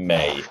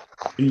May.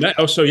 In May.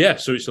 Oh, so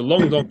it's a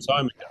long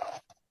time ago.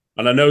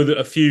 And I know that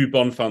a few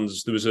Bond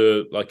fans. There was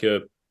a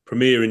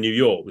premiere in New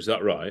York. Was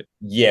that right?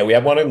 Yeah, we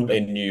had one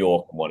in New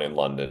York and one in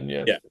London.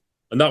 Yeah.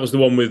 And that was the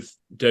one with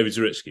David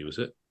Zaritsky, was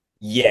it?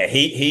 Yeah,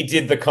 he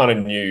did the kind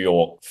of New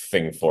York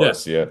thing for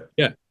us. Yeah.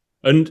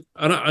 And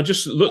I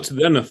just looked at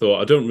it and I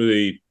thought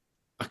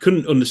I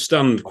couldn't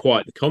understand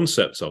quite the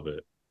concept of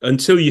it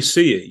until you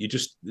see it.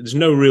 There's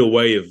no real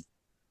way of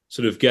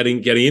sort of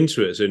getting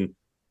into it. As in,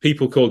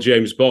 people call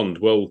James Bond,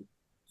 well,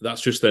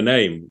 that's just their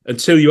name.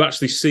 Until you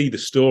actually see the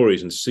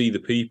stories and see the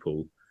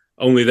people,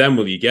 only then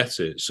will you get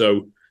it.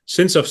 So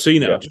since I've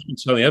seen it, I've just been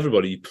telling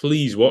everybody,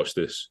 please watch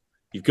this.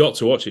 You've got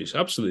to watch it. It's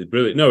absolutely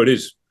brilliant. No, it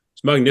is.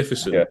 It's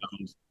magnificent. Yeah.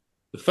 And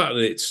the fact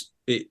that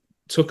it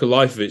took a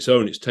life of its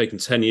own, it's taken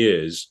 10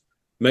 years,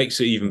 makes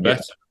it even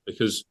better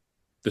because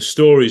the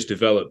stories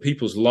develop,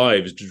 people's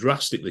lives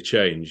drastically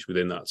change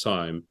within that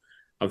time.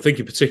 I'm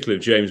thinking particularly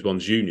of James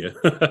Bond Jr.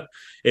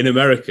 in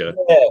America.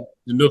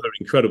 Another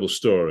incredible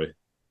story.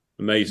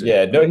 Amazing.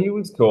 Yeah, no, he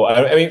was cool.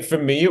 I mean, for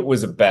me, it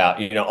was about,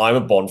 I'm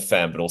a Bond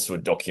fan, but also a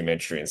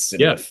documentary and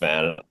cinema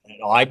fan. And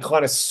I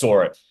kind of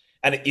saw it.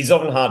 And it is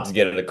often hard to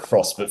get it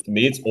across, but for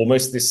me, it's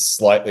almost this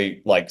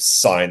slightly like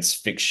science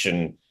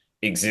fiction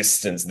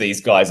existence these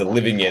guys are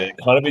living in. It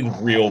kind of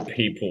is real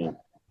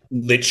people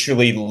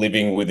literally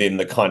living within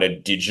the kind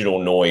of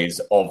digital noise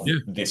of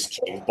this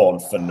James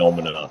Bond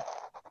phenomena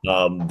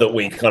that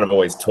we kind of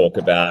always talk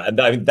about.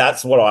 And I mean,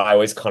 that's what I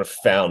always kind of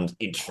found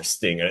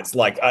interesting. And it's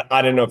like,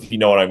 I don't know if you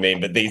know what I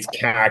mean, but these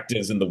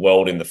characters in the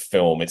world in the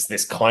film, it's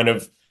this kind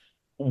of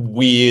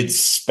weird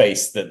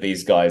space that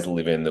these guys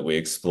live in that we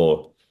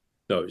explore.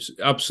 No, it's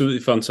absolutely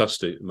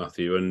fantastic,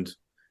 Matthew. And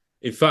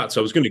in fact,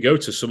 I was going to go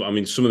to some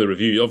of the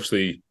reviews.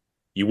 Obviously,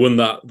 you won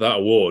that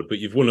award, but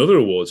you've won other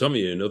awards, haven't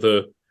you? And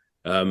other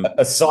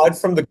aside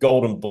from the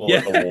Golden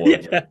Bullet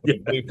Award,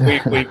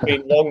 we've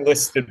been long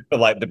listed for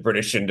like the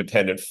British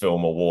Independent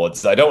Film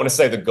Awards. I don't want to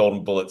say the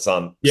Golden Bullets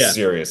aren't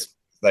serious;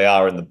 they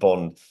are in the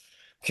Bond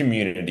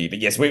community. But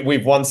yes,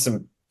 we've won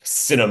some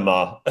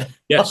cinema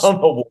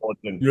awards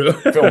and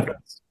film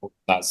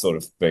that sort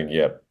of thing.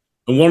 Yeah.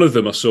 And one of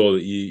them, I saw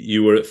that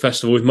you were at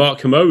festival with Mark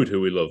Commode, who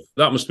we love.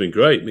 That must have been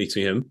great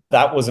meeting him.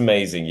 That was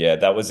amazing. Yeah,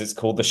 it's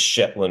called the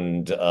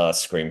Shetland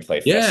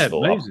Screenplay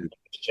Festival. Yeah, amazing.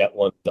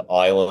 Shetland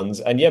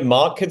Islands. And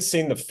Mark had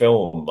seen the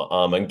film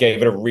and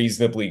gave it a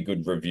reasonably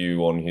good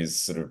review on his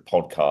sort of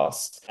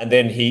podcast. And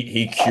then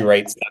he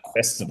curates that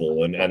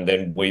festival, and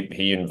then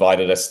he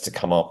invited us to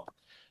come up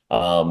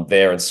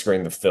there and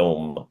screen the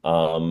film.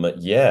 And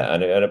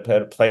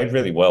it played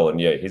really well. And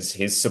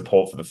his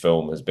support for the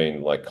film has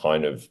been like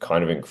kind of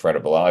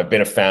incredible. I've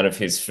been a fan of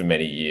his for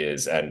many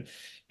years, and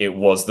it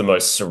was the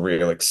most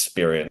surreal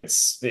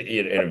experience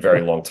in a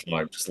very long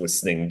time. Just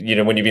listening,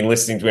 when you've been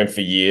listening to him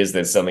for years,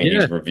 then suddenly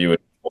he's reviewing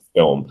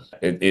film.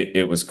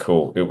 It was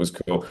cool. It was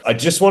cool. I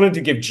just wanted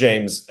to give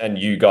James and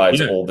you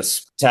guys all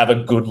this to have a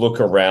good look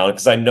around,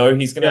 because I know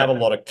he's going to have a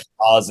lot of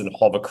cars and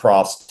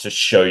hovercrafts to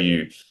show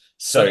you.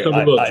 So let's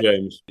have a look,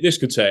 James. This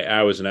could take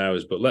hours and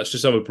hours, but let's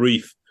just have a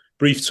brief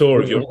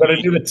tour of your. We're going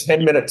to do a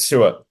 10-minute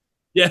tour.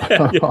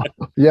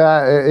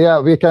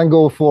 Yeah, we can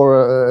go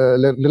for a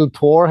little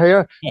tour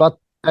here, but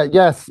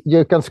yes,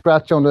 you can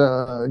scratch on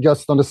the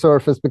just on the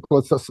surface,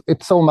 because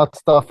it's so much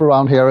stuff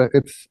around here.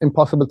 It's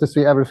impossible to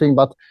see everything,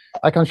 but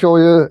I can show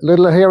you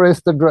little. Here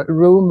is the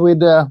room with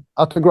the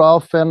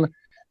autograph and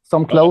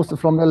some clothes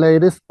from the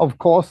ladies. Of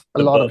course,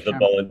 a lot of the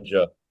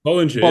Bollinger.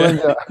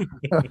 Bollinger.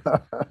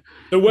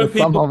 So when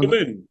people come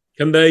in,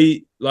 can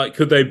they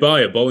could they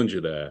buy a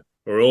Bollinger there?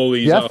 Or all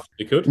these after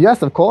they could?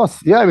 Yes, of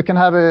course. Yeah, we can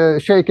have a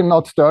shaken,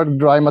 not stirred,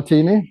 dry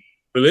martini.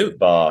 Brilliant.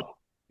 Bar.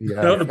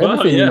 Yeah,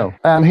 everything, you know.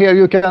 And here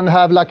you can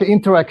have like an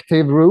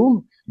interactive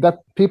room that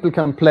people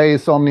can play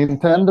some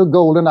Nintendo,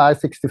 GoldenEye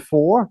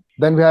 64.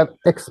 Then we have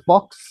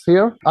Xbox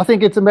here. I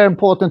think it's very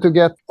important to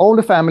get all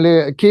the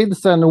family,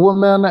 kids and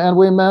women and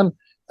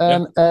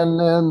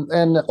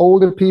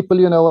older people,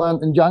 you know,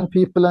 and young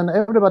people, and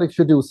everybody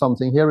should do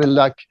something here.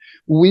 Like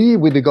we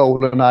with the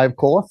GoldenEye, of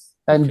course.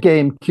 And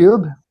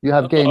GameCube, you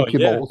have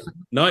GameCube also.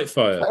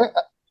 Nightfire.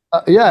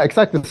 Yeah,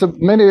 exactly. So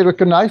many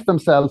recognize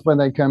themselves when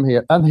they come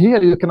here. And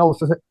here you can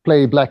also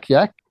play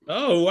blackjack.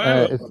 Oh,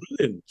 wow.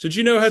 Brilliant. So do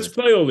you know how to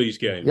play all these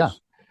games? Yeah.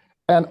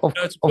 And of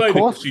course.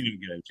 The casino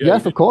games? Yeah,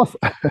 yes, of course.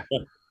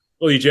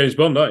 Well, you're James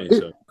Bond, aren't you?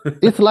 So.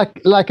 It's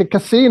like a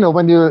casino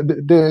when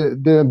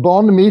the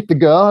Bond meet the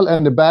girl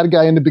and the bad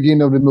guy in the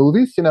beginning of the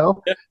movies, you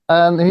know. Yeah.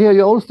 And here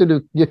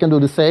you can do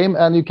the same.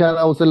 And you can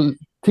also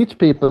teach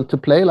people to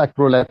play like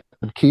roulette.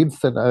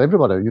 Kids and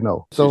everybody, you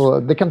know, so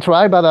they can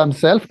try by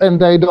themselves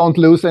and they don't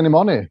lose any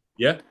money.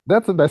 Yeah,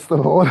 that's the best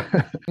of all.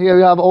 Here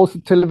you have also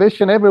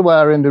television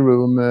everywhere in the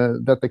room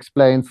that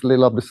explains a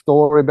little of the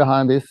story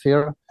behind this.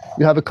 Here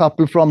you have a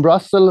couple from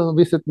Brussels who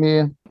visited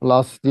me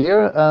last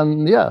year,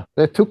 and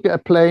they took a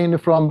plane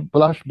from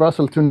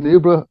Brussels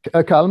to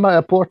Kalmar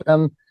airport,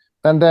 and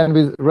then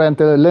we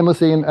rent a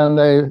limousine and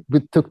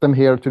we took them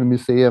here to the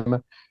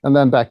museum and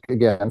then back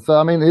again. So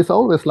I mean, it's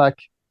always like.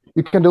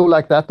 You can do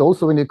like that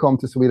also when you come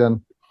to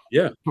Sweden.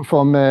 Yeah.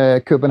 From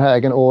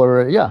Copenhagen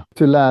or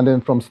to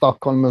London from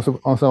Stockholm and so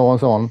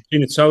on.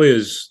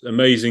 Natalia's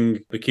amazing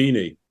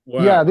bikini.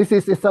 Wow. Yeah, this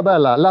is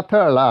Isabella La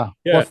Perla.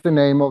 Yeah. What's the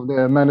name of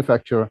the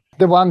manufacturer?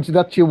 The one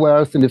that she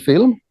wears in the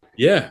film.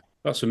 Yeah,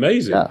 that's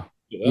amazing.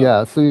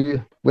 Yeah. So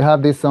we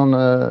have this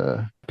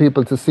on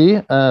people to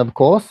see, of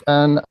course,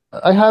 and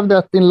I have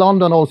that in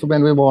London also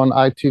when we were on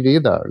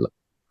ITV there.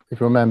 If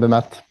you remember,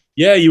 Matt.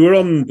 Yeah, you were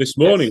on this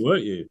morning,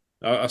 weren't you?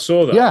 I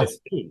saw that. Yeah.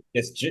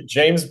 Yes,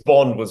 James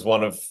Bond was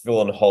one of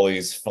Phil and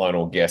Holly's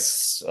final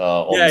guests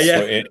on the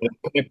show.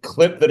 A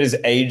clip that is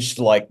aged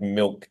like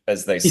milk,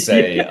 as they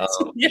say.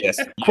 Yes.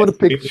 What a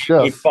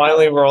picture. We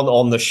finally were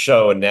on the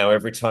show, and now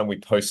every time we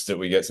post it,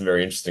 we get some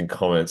very interesting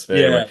comments. But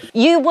anyway.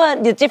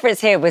 The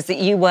difference here was that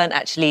you weren't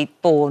actually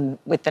born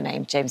with the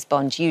name James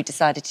Bond. You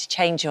decided to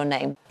change your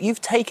name. You've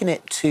taken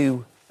it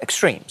to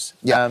extremes.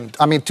 Yeah.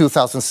 I mean,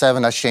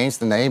 2007, I changed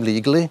the name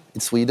legally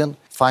in Sweden.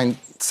 Find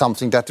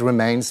something that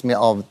reminds me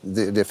of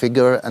the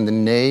figure and the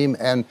name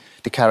and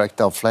the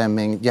character of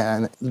Fleming. Yeah,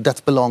 and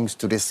that belongs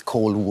to this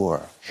Cold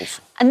War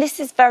also. And this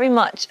is very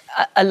much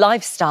a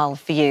lifestyle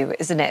for you,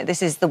 isn't it?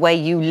 This is the way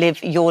you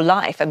live your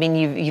life. I mean,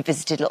 you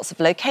visited lots of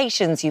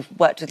locations. You've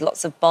worked with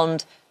lots of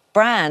Bond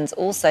brands.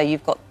 Also,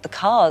 you've got the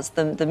cars,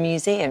 the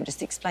museum.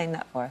 Just explain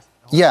that for us.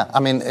 Yeah, I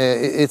mean,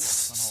 I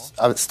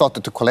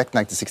started to collect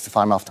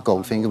 1965 after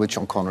Goldfinger with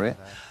Sean Connery.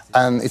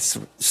 And it's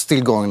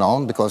still going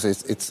on because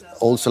it's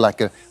also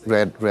like a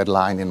red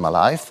line in my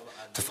life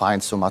to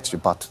find so much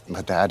about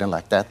my dad and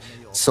like that.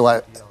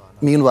 So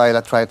meanwhile,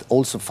 I tried to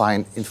also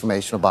find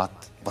information about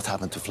what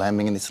happened to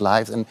Fleming in his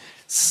life and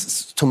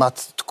too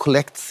much to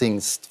collect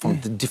things from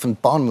the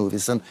different Bond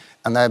movies. And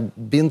I've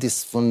been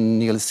this for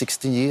nearly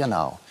 16 years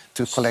now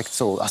to collect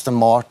Aston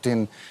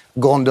Martin,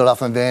 Gondola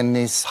from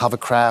Venice,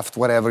 hovercraft,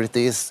 whatever it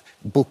is,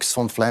 books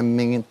from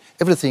Fleming,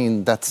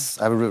 everything that's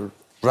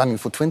running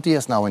for 20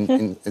 years now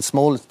in a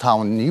small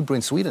town, Nybro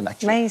in Sweden,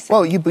 actually. Amazing.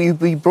 Well, you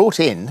brought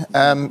in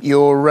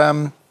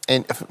your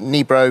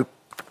Nybro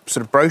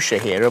sort of brochure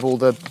here of all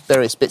the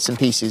various bits and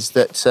pieces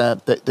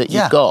that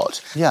you've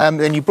got. Yeah.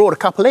 And you brought a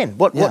couple in.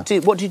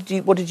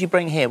 What did you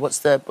bring here? What's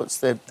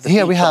the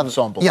here we have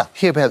ensemble? Yeah,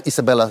 here we have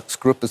Isabella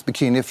Scruppe's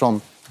bikini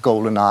from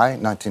GoldenEye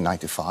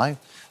 1995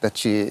 that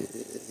she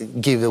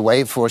gave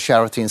away for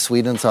charity in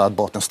Sweden. So I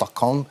bought in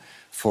Stockholm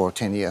for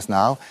 10 years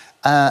now.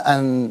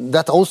 And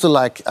that also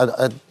I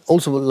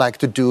also would like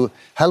to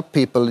help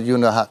people, you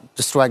know,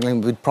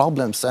 struggling with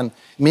problems. And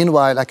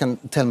meanwhile, I can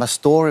tell my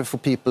story for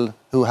people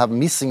who have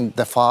missing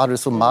their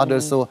fathers or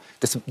mothers or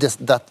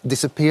that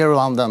disappear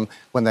around them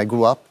when they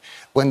grew up.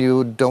 When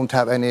you don't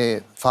have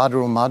any father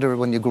or mother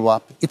when you grow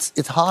up,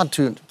 it's hard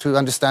to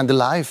understand the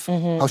life.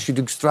 How should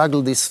you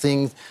struggle these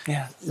things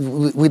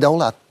with all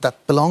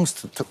that belongs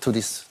to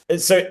this.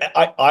 So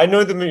I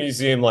know the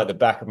museum like the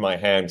back of my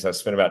hand because I've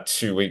spent about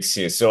 2 weeks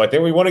here. So I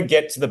think we want to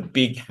get to the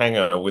big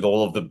hangar with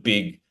all of the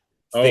big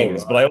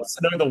things, right. but I also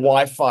know the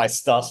Wi-Fi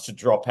starts to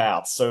drop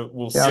out, so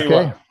we'll see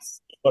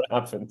what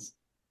happens.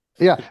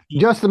 Yeah,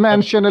 just to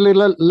mention a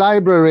little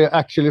library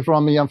actually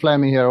from Ian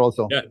Fleming here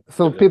also. Yeah.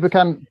 So people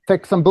can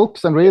take some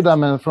books and read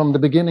them from the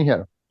beginning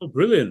here. Oh,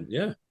 brilliant.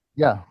 Yeah.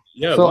 Yeah.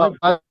 Yeah. So,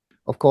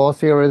 of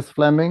course, here is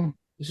Fleming.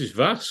 This is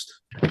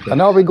vast. And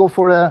now we go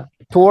for a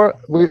tour.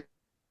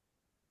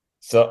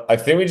 So I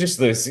think we just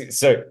lose.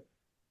 So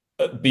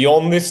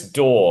beyond this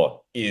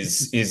door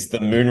is the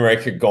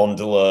Moonraker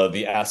gondola,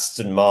 the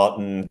Aston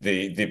Martin,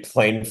 the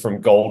plane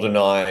from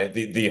GoldenEye,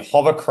 the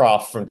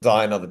hovercraft from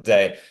Die Another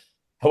Day.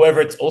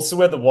 However, it's also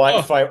where the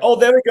Wi-Fi. Oh,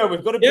 there we go.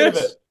 We've got a bit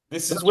of it.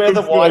 This is where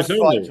the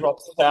Wi-Fi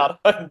drops out.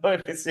 I'm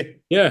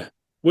noticing. Yeah.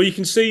 Well, you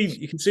can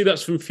see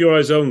that's from For Your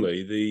Eyes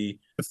Only. The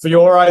For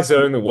Your Eyes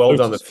Only. Well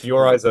done. The For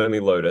Your Eyes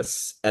Only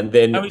Lotus, and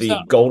then the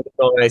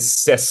GoldenEye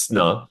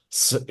Cessna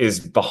is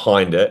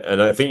behind it,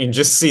 and I think you can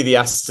just see the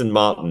Aston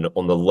Martin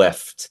on the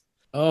left.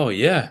 Oh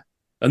yeah,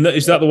 and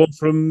is that the one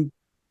from?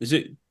 Is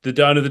it the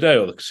Die Another Day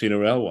or the Casino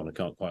Royale one? I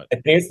can't quite. I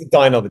think it's the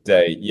Die Another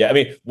Day. Yeah, I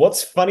mean,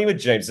 what's funny with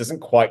James doesn't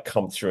quite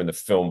come through in the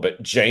film,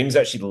 but James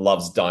actually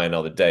loves Die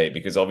Another Day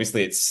because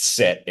obviously it's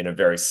set in a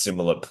very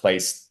similar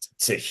place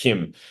to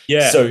him.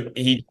 Yeah. So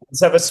he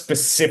does have a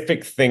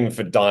specific thing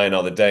for Die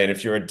Another Day, and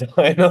if you're a Die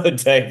Another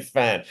Day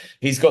fan,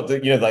 he's got the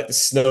like the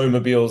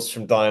snowmobiles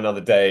from Die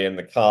Another Day and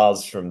the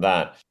cars from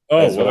that.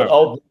 Oh wow.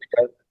 Oh,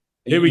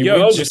 here we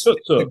go.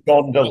 The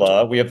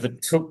gondola. We have the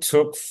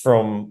tuk-tuk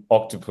from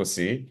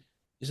Octopussy.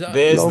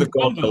 There's the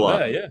gondola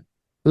there, yeah.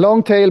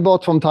 Long tail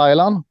boat from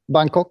Thailand,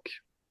 Bangkok.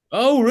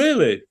 Oh,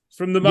 really?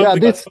 From the man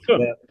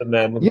the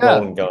man with the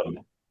golden gun.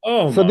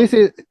 Oh, so this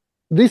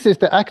is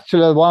the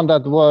actual one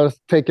that was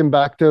taken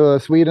back to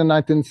Sweden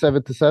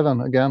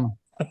 1977 again.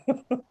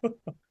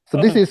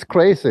 So this is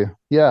crazy,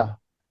 yeah.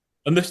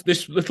 And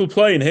this little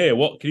plane here,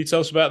 what can you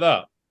tell us about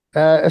that?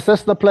 A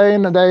Cessna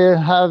plane, they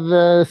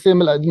have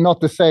similar,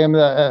 not the same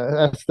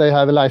as they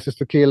have a License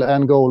to Kill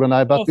and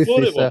GoldenEye, but this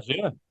is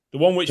the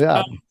one which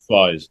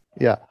flies.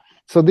 Yeah.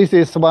 So this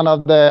is one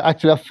of I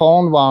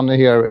found one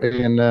here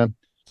in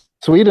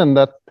Sweden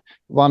that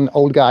one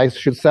old guy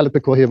should sell it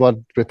because he was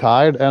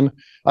retired, and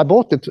I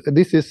bought it.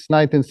 This is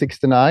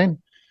 1969.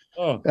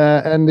 Oh.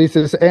 And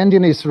this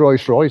engine is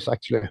Rolls-Royce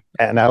actually.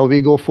 And now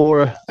we go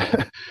for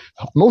a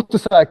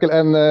motorcycle,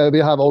 and we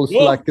have also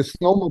like a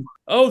snowmobile.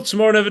 Oh,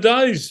 Tomorrow Never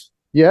Dies.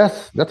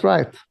 Yes, that's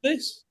right.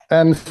 This.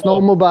 And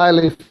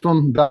snowmobile is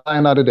from Die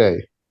Another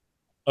Day.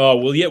 Oh,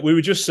 well, yeah, we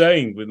were just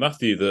saying with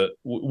Matthew that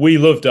we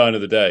love Die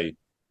Another Day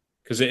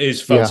because it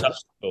is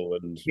fantastical.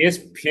 And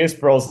Pierce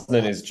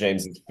Brosnan is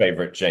James's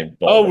favorite James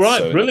Bond. Oh, right,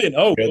 so brilliant.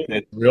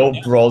 Real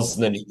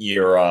Brosnan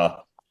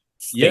era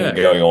thing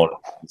going on.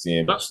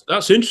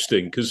 That's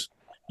interesting because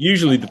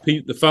usually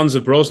the fans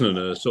of Brosnan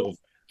are sort of,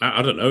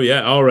 I don't know,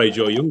 our age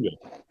or younger.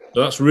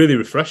 So that's really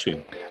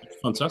refreshing. It's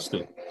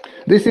fantastic.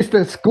 This is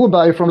the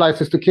schoolboy from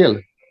License to Kill.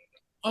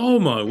 Oh,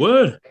 my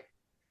word.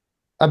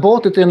 I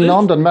bought it in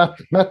London,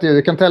 Matthew.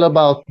 You can tell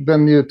about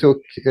when you took.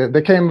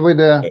 They came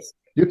with a.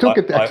 You took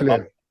it actually.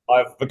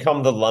 I've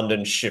become the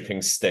London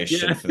shipping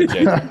station for the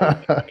James.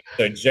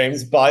 So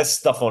James buys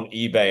stuff on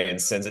eBay and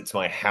sends it to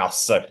my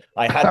house. So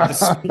I had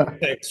the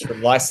extra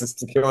License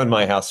to Kill in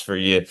my house for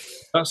a year.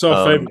 That's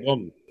our favorite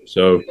one.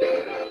 So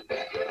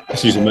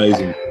this is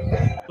amazing.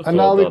 And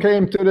now we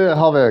came to the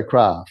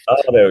hovercraft. Oh,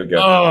 there we go.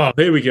 Oh,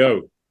 here we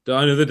go.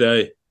 Die Another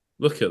Day.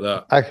 Look at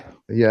that.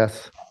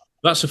 Yes.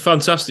 That's a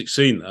fantastic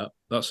scene.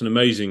 That's an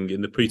amazing in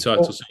the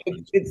pre-title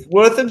sequence. It's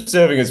worth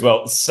observing as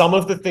well. Some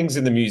of the things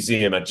in the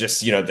museum are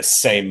just, the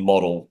same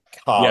model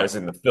cars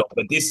in the film,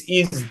 but this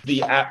is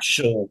the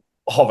actual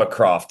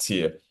hovercraft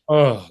here.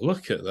 Oh,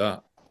 look at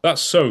that.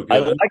 That's so good. I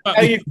like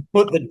how you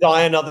put the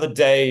Die Another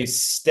Day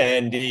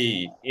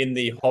standee in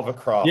the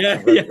hovercraft.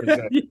 Yeah.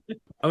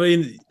 I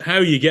mean, how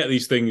you get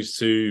these things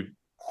to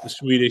the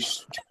Swedish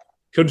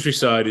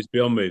countryside is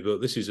beyond me, but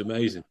this is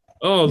amazing.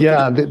 Oh,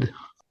 yeah.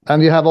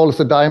 And you have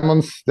also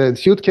diamonds, the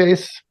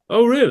suitcase.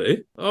 Oh,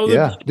 really? Oh,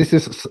 yeah. This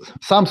is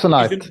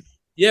Samsonite.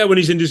 When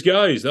he's in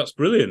disguise. That's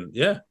brilliant.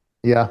 Yeah.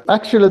 Yeah.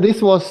 Actually,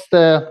 this was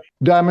the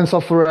Diamonds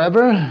of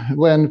Forever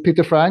when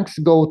Peter Franks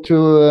go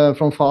to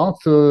from France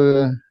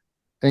to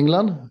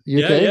England,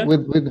 UK,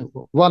 with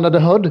one of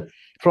the hood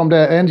from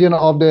the engine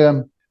of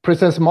the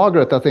Princess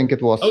Margaret, I think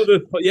it was. Oh,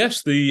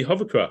 the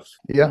hovercraft.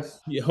 Yeah,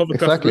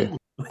 hovercraft. Exactly.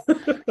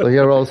 So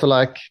here also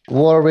like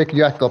Warwick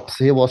Jacobs,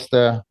 he worked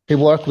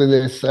with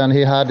this and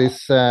he had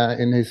this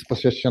in his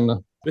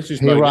possession.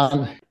 He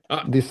ran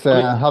this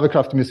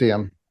hovercraft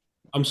museum.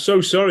 I'm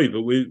so sorry,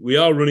 but we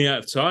are running out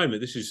of time.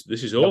 This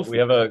is awful. We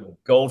have a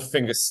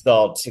Goldfinger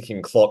style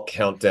ticking clock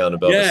countdown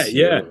above us.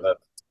 Yeah.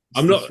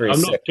 I'm not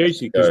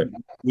chasing because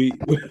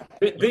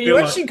but you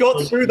actually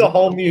got through the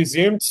whole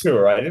museum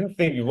tour. I didn't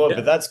think you would,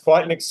 but that's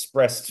quite an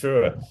express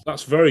tour.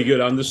 That's very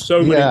good, and there's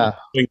so many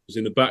things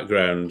in the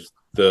background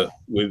that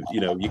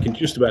you can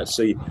just about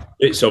see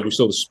it. So we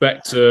saw the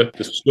Spectre,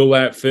 the Skull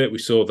outfit. We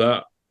saw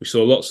that. We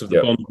saw lots of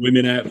the Bond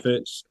women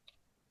outfits.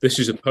 This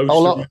is a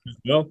poster as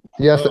well.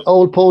 Yes,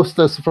 old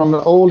posters from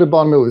the older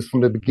Bond movies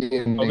from the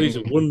beginning. Oh, these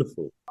are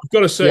wonderful. I've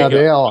got to say, yeah, guys,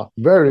 they are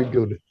very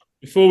good.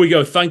 Before we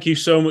go, thank you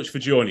so much for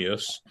joining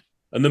us.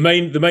 And the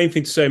main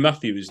thing to say,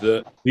 Matthew, is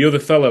that The Other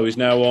Fellow is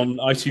now on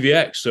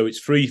ITVX, so it's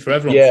free for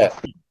everyone.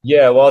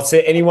 Yeah. Well, I'd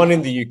say anyone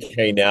in the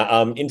UK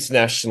now.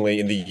 Internationally,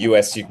 in the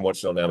US, you can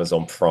watch it on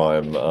Amazon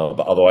Prime.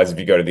 But otherwise, if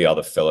you go to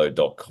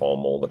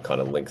theotherfellow.com, all the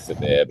kind of links are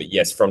there. But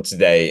yes, from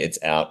today,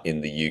 it's out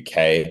in the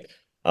UK.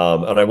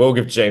 And I will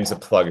give James a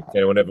plug if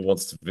anyone ever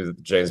wants to visit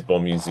the James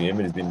Bond Museum.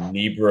 It is in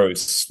Nybro,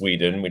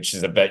 Sweden, which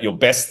is about your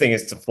best thing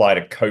is to fly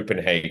to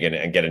Copenhagen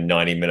and get a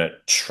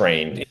 90-minute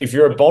train. If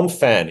you're a Bond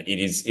fan,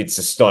 it's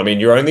astonishing. I mean,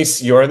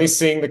 you're only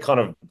seeing the kind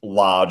of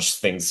large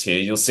things here.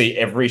 You'll see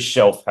every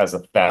shelf has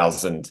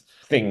 1,000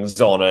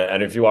 things on it,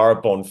 and if you are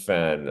a Bond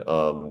fan,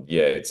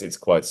 it's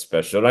quite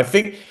special. And I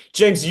think,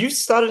 James, you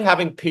started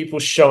having people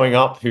showing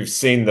up who've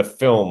seen the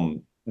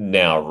film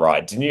now,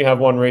 right? Didn't you have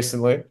one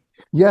recently?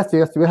 Yes,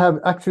 we have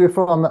actually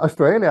from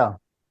Australia.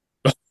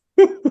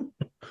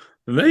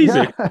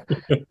 Amazing.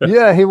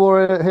 Yeah, he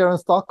were here in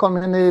Stockholm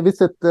and he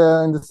visited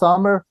in the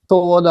summer.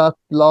 Saw that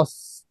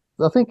last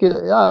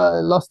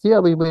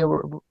year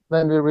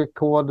when we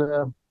record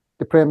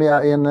the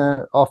premiere in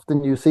after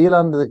New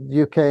Zealand,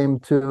 you came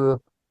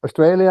to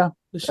Australia,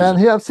 and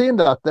he have seen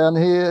that, and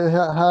he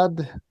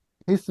had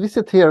his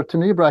visit here to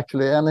Nybro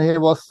actually, and he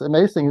was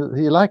amazing.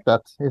 He liked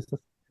that.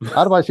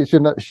 Otherwise, he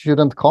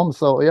shouldn't come.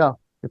 So yeah.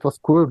 It was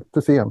cool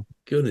to see him.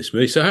 Goodness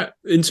me. So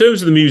in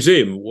terms of the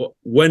museum,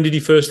 when did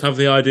you first have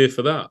the idea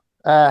for that?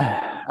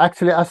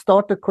 Actually, I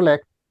started to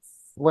collect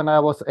when I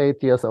was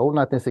 8 years old,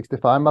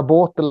 1965. I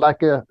bought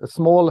like a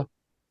small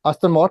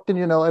Aston Martin,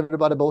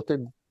 everybody bought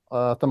it.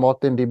 Aston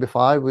Martin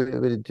DB5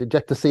 with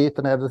ejector seat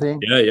and everything.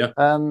 Yeah.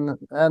 And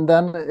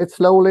then it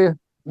slowly,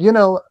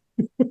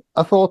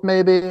 I thought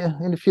maybe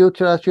in the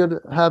future I should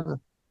have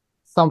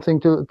something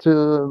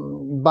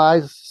to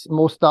buy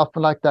more stuff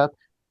like that.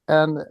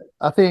 And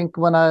I think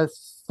when I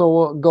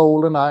saw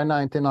GoldenEye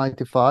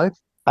 1995,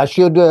 I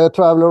should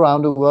travel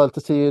around the world to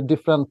see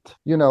different,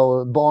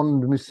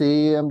 Bond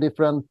museum,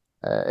 different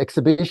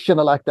exhibition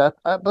like that.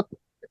 But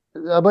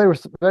I'm very,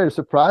 very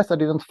surprised I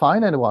didn't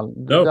find anyone.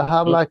 They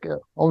have like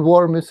on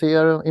War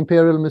Museum,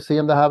 Imperial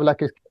Museum, they have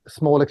like a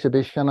small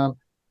exhibition, and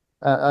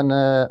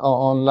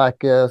on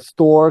like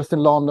stores in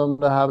London,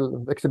 they have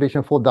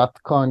exhibition for that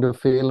kind of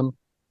film.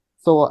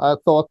 So I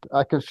thought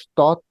I could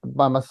start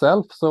by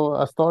myself. So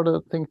I started, I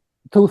think,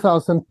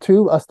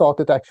 2002. I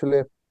started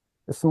actually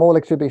a small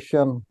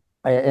exhibition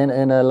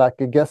in like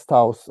a guest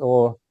house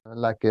or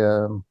like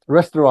a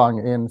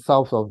restaurant in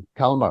south of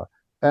Kalmar.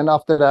 And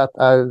after that,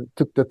 I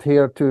took that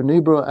here to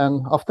Nybro.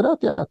 And after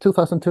that,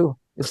 2002,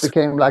 it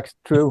became like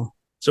true.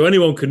 So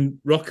anyone can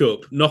rock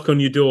up, knock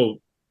on your door,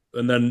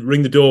 and then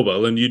ring the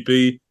doorbell, and you'd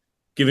be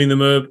giving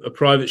them a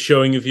private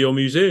showing of your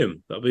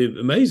museum. That'd be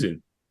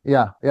amazing.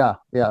 Yes,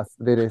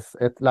 it is.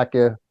 It's like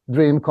a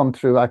dream come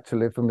true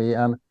actually for me,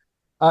 and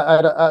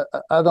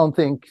I don't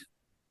think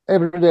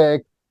every day.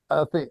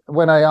 I think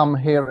when I am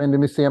here in the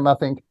museum, I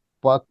think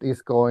what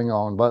is going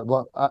on, but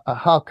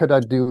how could I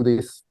do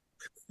this?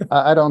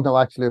 I don't know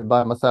actually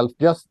by myself.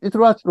 Just it's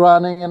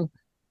running, and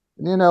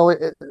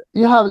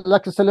you have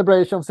like a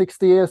celebration of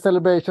 60 years,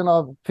 celebration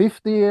of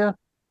 50 years,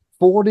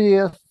 40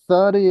 years.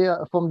 30 years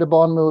from the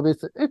Bond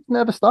movies, it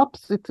never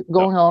stops. It's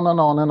going on and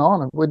on and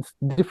on with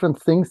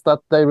different things that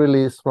they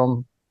release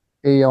from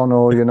Eon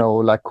or,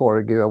 like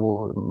Corgi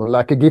or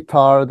like a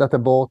guitar that I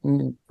bought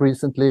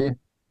recently.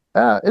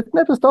 It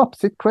never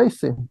stops. It's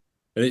crazy.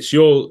 And it's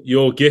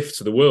your gift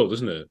to the world,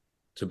 isn't it?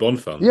 To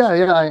Bond fans. Yeah,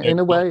 in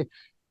a way.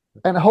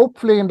 And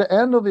hopefully in the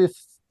end of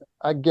this,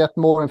 I get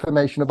more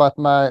information about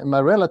my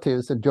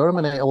relatives in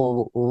Germany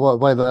or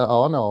whether,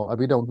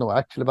 we don't know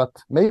actually, but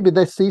maybe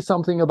they see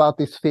something about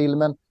this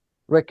film and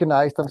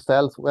recognize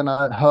themselves when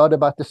I heard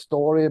about the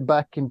story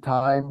back in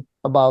time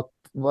about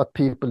what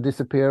people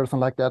disappear or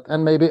something like that.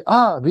 And maybe,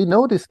 we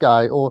know this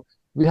guy or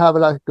we have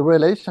like a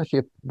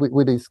relationship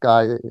with this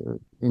guy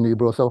in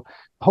Nybro. So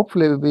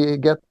hopefully we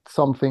get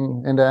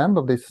something in the end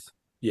of this.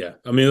 Yeah.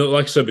 I mean,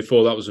 like I said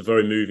before, that was a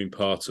very moving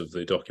part of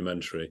the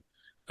documentary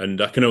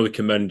and I can only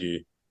commend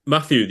you.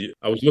 Matthew,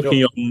 I was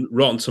looking on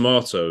Rotten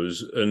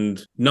Tomatoes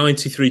and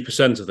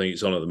 93% I think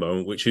it's on at the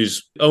moment, which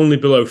is only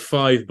below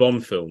 5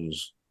 Bond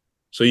films.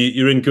 So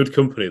you're in good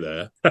company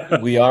there.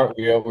 We are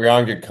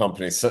in good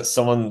company. So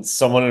someone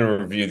in a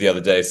review the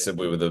other day said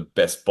we were the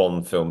best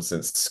Bond film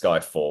since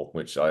Skyfall,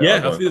 which I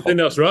think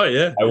that's right.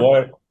 Yeah,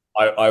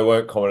 I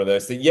won't comment on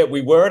those things. Yeah,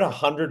 we were at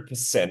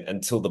 100%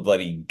 until the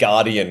bloody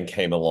Guardian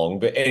came along.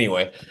 But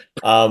anyway,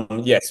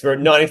 yes, we're at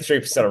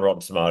 93% on Rotten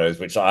Tomatoes,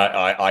 which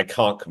I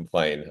can't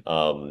complain.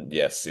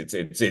 Yes,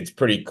 it's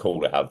pretty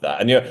cool to have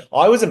that. And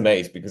I was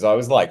amazed because I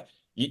was like,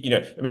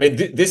 I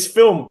mean, this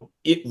film,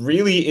 it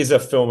really is a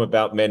film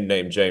about men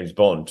named James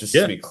Bond. Just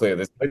to be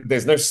clear,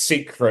 there's no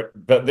secret,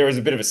 but there is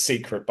a bit of a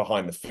secret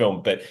behind the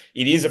film. But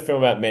it is a film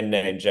about men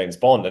named James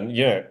Bond, and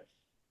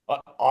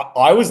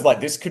I was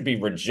like, this could be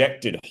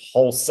rejected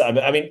wholesale.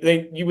 I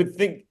mean, you would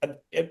think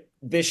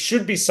there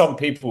should be some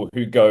people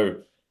who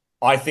go,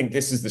 I think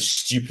this is the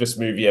stupidest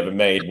movie ever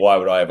made. Why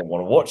would I ever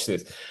want to watch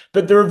this?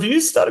 But the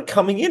reviews started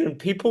coming in and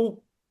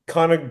people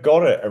kind of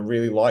got it and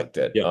really liked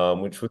it,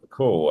 which was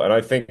cool. And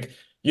I think,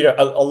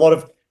 a lot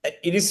of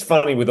it is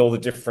funny with all the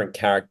different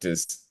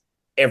characters.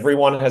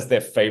 Everyone has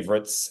their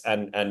favorites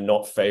and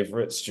not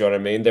favorites. Do you know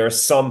what I mean? There are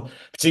some,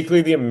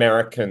 particularly the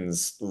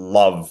Americans,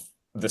 love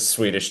the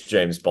Swedish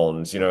James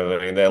Bond. You know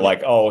what I mean? They're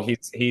like, oh,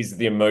 he's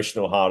the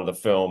emotional heart of the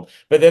film.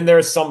 But then there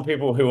are some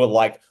people who are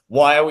like,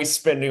 why are we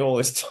spending all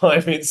this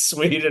time in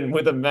Sweden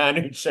with a man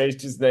who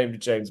changed his name to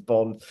James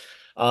Bond?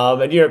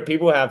 And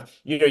people have,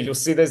 you'll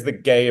see there's the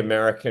gay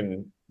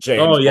American James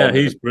Bond. Oh yeah,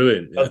 he's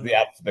brilliant. Does the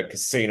ad for the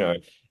casino.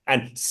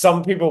 And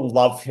some people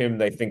love him.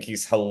 They think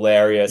he's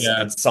hilarious.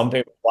 Yeah. And some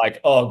people are like,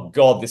 oh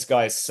God, this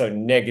guy is so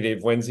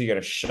negative. When's he going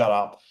to shut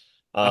up?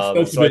 I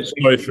felt a bit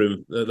sorry for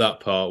him at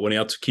that part when he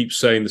had to keep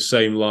saying the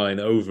same line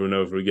over and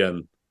over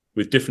again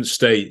with different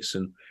states,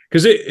 and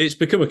because it's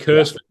become a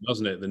curse for him,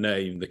 hasn't it? The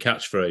name, the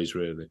catchphrase,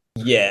 really.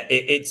 Yeah,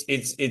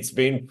 it's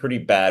been pretty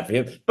bad for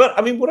him. But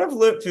I mean, what I've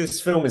learned through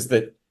this film is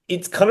that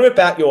it's kind of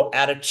about your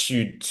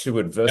attitude to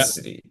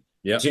adversity.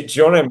 Yeah. Do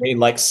you know what I mean?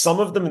 Like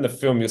some of them in the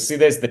film, you'll see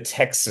there's the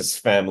Texas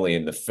family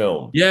in the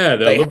film. Yeah,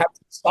 they have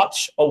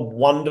such a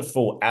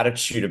wonderful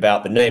attitude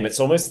about the name. It's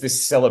almost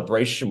this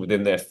celebration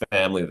within their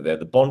family that they're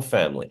the Bond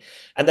family.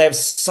 And they have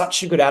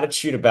such a good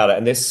attitude about it.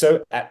 And they're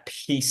so at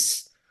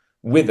peace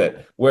with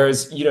it.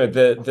 Whereas,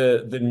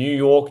 the New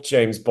York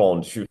James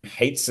Bond who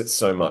hates it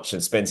so much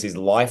and spends his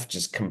life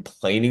just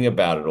complaining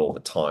about it all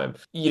the time,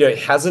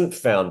 hasn't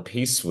found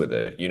peace with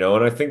it, and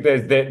I think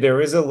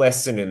there is a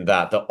lesson in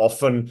that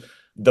often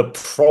the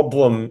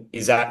problem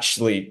is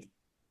actually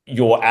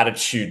your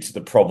attitude to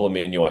the problem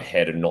in your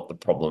head and not the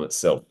problem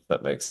itself. If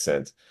that makes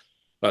sense.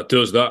 That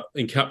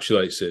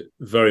encapsulates it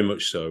very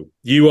much so.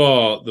 You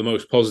are the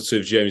most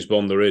positive James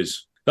Bond there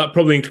is. That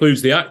probably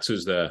includes the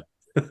actors there.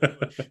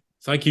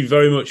 Thank you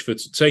very much for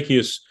taking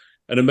us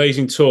an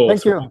amazing tour.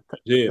 Thank you.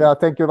 Yeah,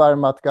 thank you very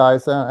much,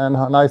 guys, and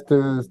nice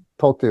to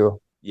talk to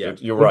you. Yeah,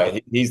 you're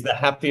right. He's the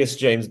happiest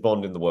James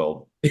Bond in the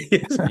world.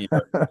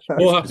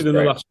 More happy than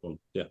the last one.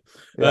 Yeah.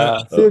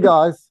 See you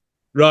guys.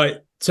 Right.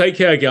 Take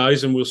care,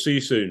 guys, and we'll see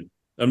you soon.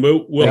 And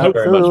we'll hope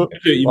very much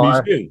at your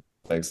museum.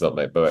 Thanks a lot,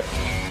 mate. Bye.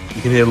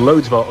 You can hear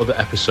loads of our other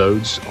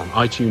episodes on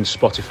iTunes,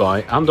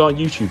 Spotify, and our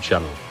YouTube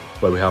channel,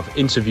 where we have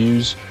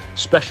interviews,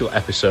 special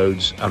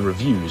episodes, and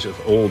reviews of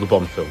all the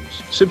Bond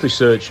films. Simply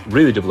search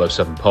Really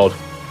 007 Pod,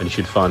 and you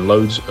should find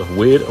loads of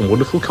weird and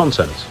wonderful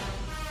content.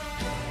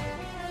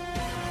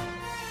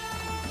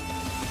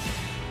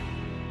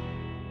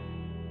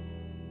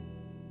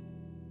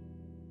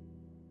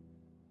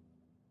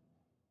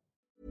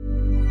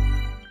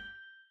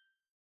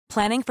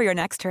 Planning for your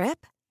next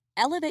trip?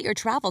 Elevate your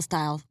travel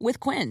style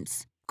with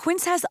Quince.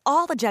 Quince has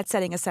all the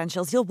jet-setting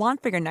essentials you'll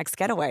want for your next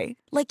getaway,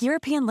 like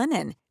European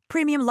linen,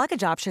 premium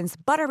luggage options,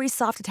 buttery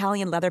soft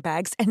Italian leather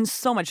bags, and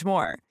so much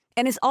more.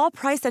 And is all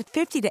priced at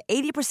 50 to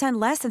 80%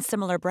 less than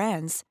similar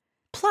brands.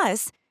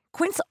 Plus,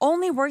 Quince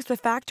only works with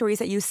factories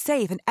that use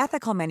safe and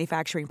ethical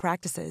manufacturing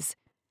practices.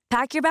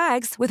 Pack your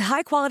bags with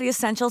high-quality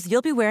essentials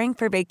you'll be wearing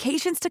for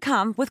vacations to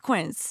come with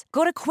Quince.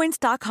 Go to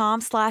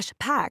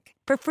quince.com/pack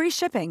for free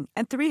shipping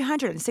and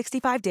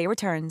 365-day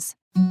returns.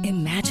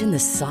 Imagine the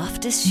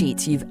softest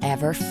sheets you've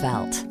ever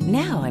felt.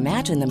 Now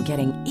imagine them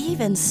getting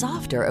even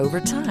softer over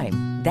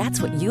time.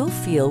 That's what you'll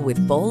feel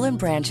with Bowl &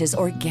 Branch's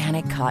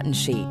organic cotton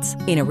sheets.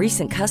 In a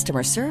recent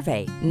customer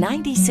survey,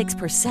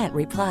 96%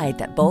 replied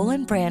that Bowl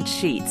 & Branch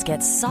sheets get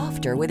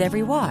softer with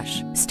every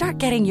wash. Start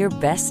getting your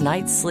best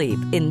night's sleep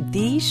in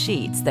these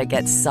sheets that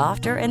get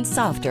softer and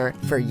softer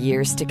for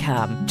years to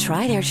come.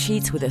 Try their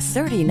sheets with a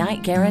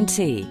 30-night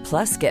guarantee.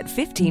 Plus, get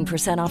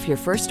 15% off your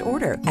first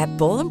order at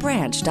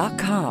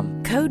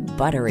bowlandbranch.com. Code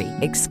BUTTERY.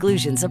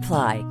 Exclusions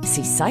apply.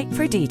 See site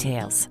for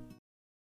details.